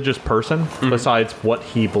a religious person, besides what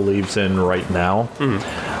he believes in right now.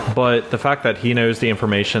 But the fact that he knows the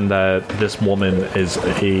information that this woman is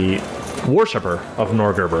a worshiper of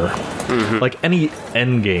Norgerber, like any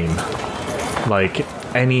endgame, like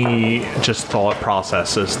any just thought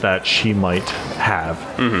processes that she might have.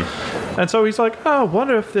 And so he's like, oh, I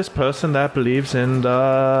wonder if this person that believes in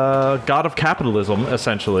the god of capitalism,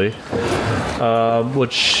 essentially,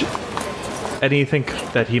 which... anything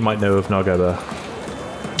that he might know of Nagaba?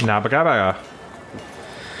 Nabagabaga.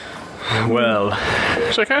 Well,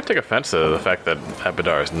 actually, I kind of take offense to the fact that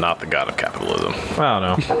Abadar is not the god of capitalism. I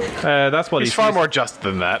don't know. That's what He's he far sees. more just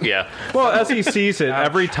than that. Yeah. Well, as he sees it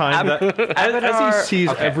every time that as he sees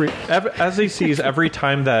as he sees every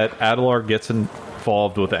time that Adelar gets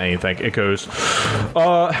involved with anything, it goes,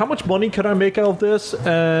 how much money can I make out of this?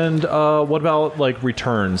 And what about like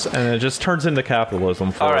returns? And it just turns into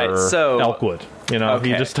capitalism for All right, so- Elkwood. You know, he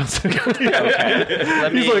Okay. just doesn't.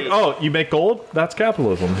 Let He's me- like, oh, you make gold? That's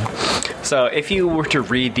capitalism. So, if you were to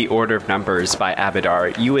read the order of numbers by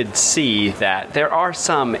Abadar, you would see that there are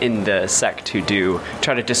some in the sect who do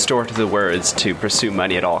try to distort the words to pursue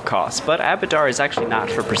money at all costs. But Abadar is actually not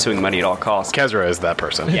for pursuing money at all costs. Kezra is that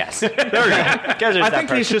person. Yes. There we go. I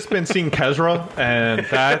think he's just been seeing Kezra, and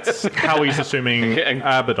that's how he's assuming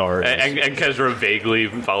Abadar is. And Kezra vaguely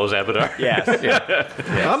follows Abadar. Yes.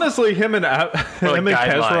 Honestly, him and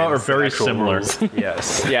Kezra are very actual similar. rules.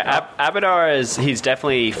 Yes. Yeah, Abadar he's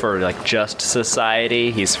definitely for like just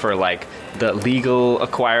society. He's for like the legal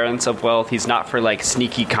acquirance of wealth. He's not for like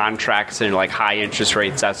sneaky contracts and like high interest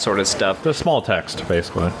rates, that sort of stuff. The small text,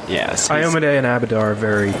 basically. Yes. he's- Iomade and Abadar are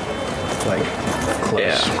very, like, close.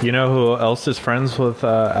 Yeah. You know who else is friends with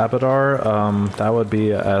Abadar? That would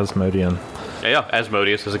be Asmodean. Yeah,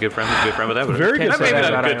 Asmodeus is a good friend. He's a good friend with Abadar. Very good Can't say Maybe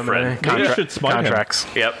that not a about good Iomade. friend. Maybe you should smite him. Contracts.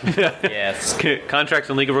 Yep. Yes. Contracts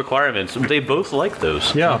and legal requirements. They both like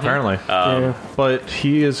those. Yeah, apparently. Yeah. But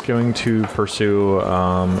he is going to pursue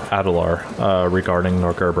Adelar regarding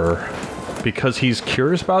Norgerber because he's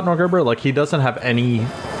curious about Norgerber. Like, he doesn't have any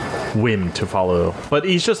whim to follow, but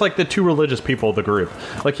he's just like the two religious people of the group.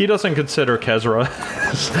 Like, he doesn't consider Kezra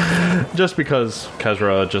just because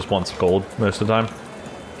Kezra just wants gold most of the time.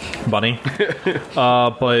 Bunny.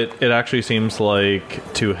 But it actually seems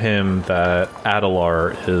like to him that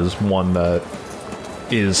Adelar is one that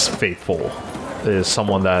is faithful, is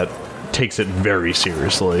someone that takes it very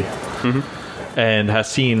seriously, and has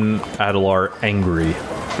seen Adelar angry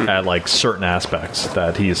at like certain aspects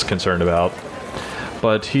that he's concerned about.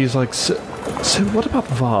 But he's like, so what about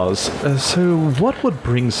Vaz? So what would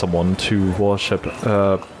bring someone to worship,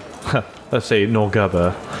 let's say,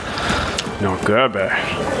 Norgerber? Norgerber.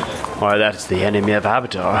 Why, that's the enemy of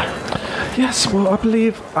Abadar. Yes, well, I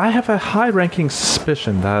believe I have a high-ranking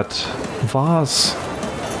suspicion that Vaz,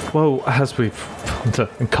 well, as we've found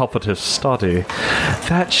in cooperative study,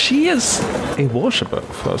 that she is a worshipper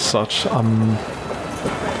for such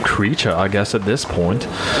creature, I guess, at this point.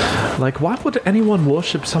 Like, why would anyone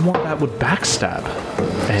worship someone that would backstab?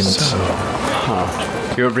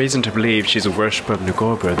 And You have reason to believe she's a worshipper of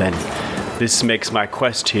Norgerber, then this makes my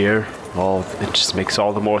quest here it just makes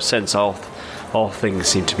all the more sense. All things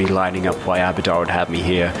seem to be lining up why Abadar would have me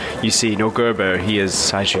here. You see, Norgerber, he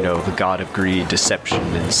is, as you know, the god of greed, deception,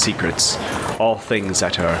 and secrets. All things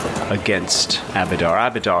that are against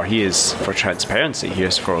Abadar. Abadar, he is for transparency, he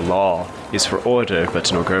is for law, he is for order, but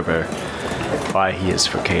Norgerber, why, he is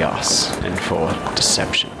for chaos and for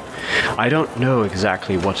deception. I don't know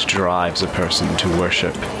exactly what drives a person to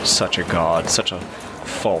worship such a god, such a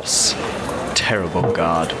false, terrible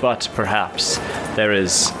god, but perhaps there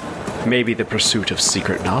is maybe the pursuit of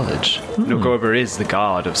secret knowledge. Norgerber is the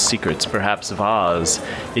god of secrets. Perhaps Vaz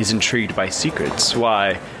is intrigued by secrets.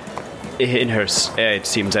 Why, in her, it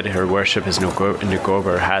seems that her worship as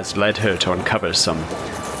Norgerber has led her to uncover some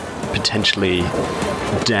potentially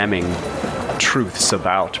damning truths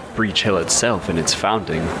about Breach Hill itself and its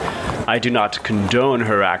founding. I do not condone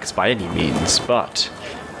her acts by any means, but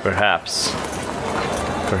perhaps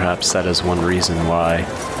that is one reason why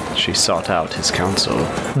she sought out his counsel.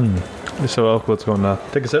 so Elkwood's going to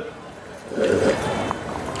take a sip.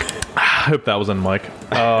 hope that wasn't Mike.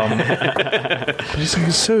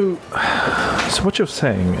 So what you're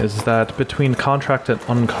saying is that between contract and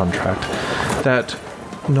uncontract, that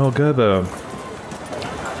Norgerber,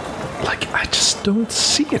 like, I just don't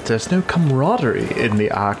see it. There's no camaraderie in the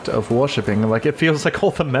act of worshipping. Like, it feels like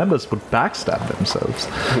all the members would backstab themselves.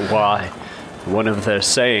 Why? One of their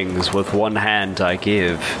sayings, with one hand I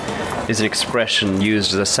give, is an expression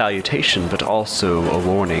used as a salutation, but also a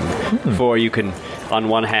warning. For you can, on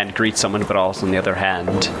one hand, greet someone, but also on the other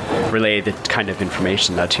hand, relay the kind of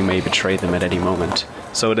information that you may betray them at any moment.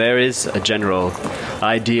 So there is a general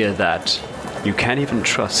idea that you can't even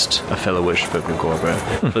trust a fellow worshipper of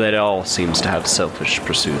Ngorba, for that all seems to have selfish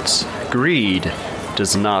pursuits. Greed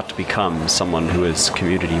does not become someone who is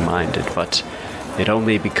community-minded, but it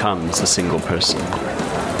only becomes a single person.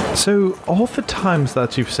 So, all the times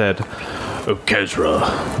that you've said, "Oh,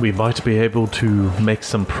 Kezra, we might be able to make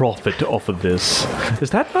some profit off of this," is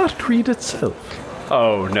that not greed itself?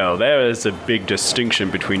 Oh, no, there is a big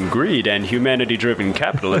distinction between greed and humanity-driven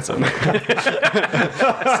capitalism.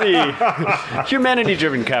 See,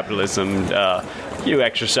 humanity-driven capitalism, you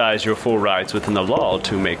exercise your full rights within the law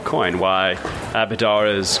to make coin. Why, Abadar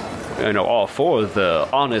is, all for the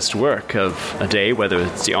honest work of a day, whether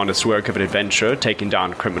it's the honest work of an adventurer, taking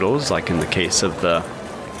down criminals, like in the case of the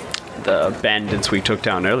bandits we took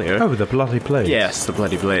down earlier. Oh, the Bloody Blades. Yes, the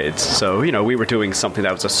Bloody Blades. So, we were doing something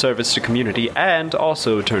that was a service to community and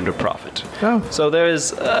also turned a profit. Oh. So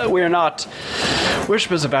there's, we're not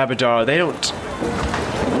worshippers of Abadar. They don't,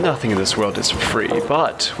 nothing in this world is free,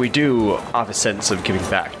 but we do have a sense of giving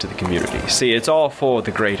back to the community. See, it's all for the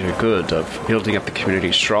greater good of building up the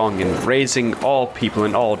community strong and raising all people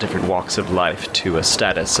in all different walks of life to a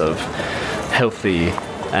status of healthy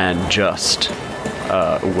and just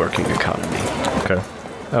working economy. Okay.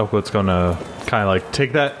 Elwood's gonna kind of like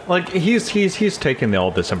take that. Like he's taking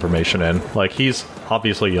all this information in. Like he's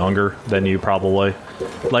obviously younger than you probably.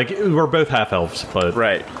 Like we're both half elves, but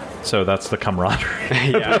right. So that's the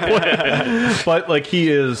camaraderie. Yeah. But like he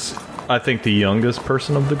is, I think, the youngest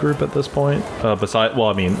person of the group at this point.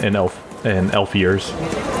 In elf years,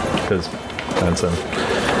 because Benson.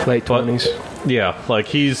 Late 20s. Yeah, like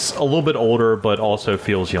he's a little bit older, but also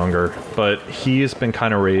feels younger. But he's been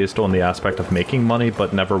kind of raised on the aspect of making money,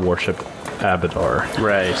 but never worshipped Abadar.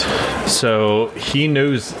 Right. So he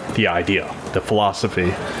knows the idea, the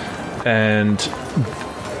philosophy, and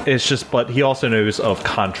it's just. But he also knows of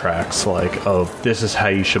contracts, like of this is how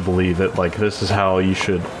you should believe it, like this is how you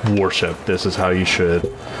should worship, this is how you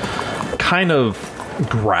should kind of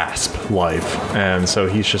grasp life, and so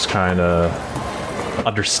he's just kind of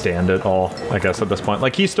understand it all, I guess, at this point.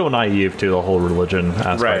 Like he's still naive to the whole religion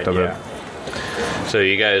aspect of it. So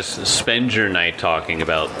you guys spend your night talking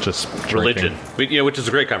about Just religion, which is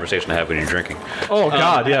a great conversation to have when you're drinking. Oh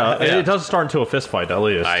God, yeah. Yeah. It does start into a fist fight, at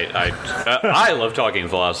least. I love talking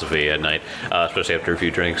philosophy at night, especially after a few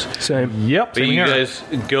drinks. Same. Yep. But you guys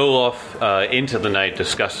go off into the night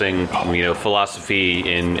discussing, philosophy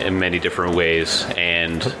in many different ways,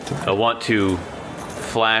 and I want to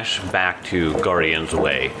flash back to Guardian's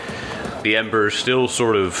Way. The embers still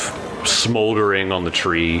sort of smoldering on the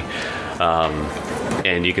tree,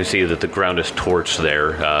 and you can see that the ground is torched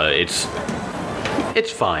there.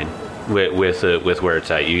 It's fine with where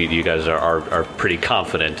it's at. You guys are pretty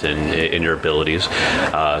confident in your abilities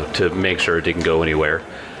to make sure it didn't go anywhere.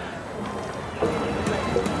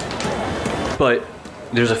 But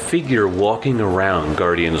there's a figure walking around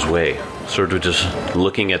Guardian's Way, sort of just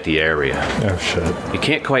looking at the area. Oh shit. You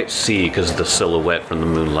can't quite see because of the silhouette from the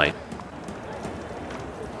moonlight.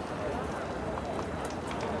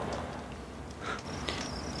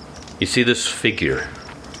 You see this figure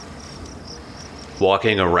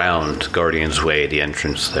walking around Guardian's Way, the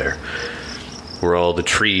entrance there, where all the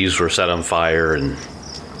trees were set on fire and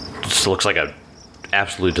it just looks like an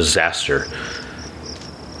absolute disaster.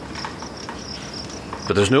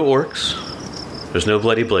 But there's no orcs, there's no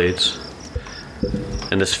bloody blades,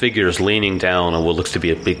 and this figure is leaning down on what looks to be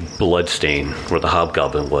a big blood stain where the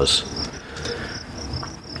hobgoblin was.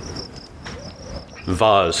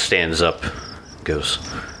 Vaz stands up, goes,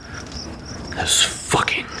 "Those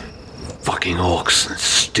fucking orcs and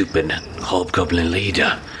stupid hobgoblin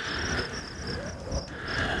leader.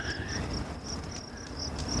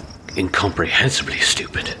 Incomprehensibly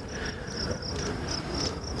stupid.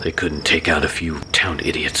 They couldn't take out a few town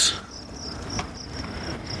idiots.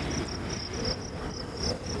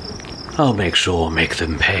 I'll make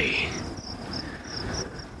them pay.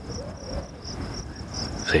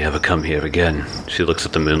 If they ever come here again." She looks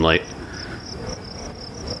at the moonlight.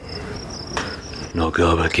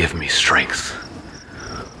 "Norgerba, give me strength.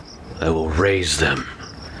 I will raise them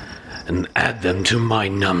and add them to my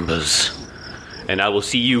numbers. And I will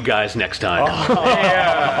see you guys next time.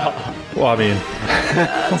 Well, I mean,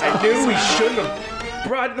 I knew we shouldn't have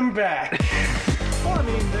brought them back. well, I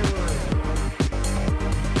mean,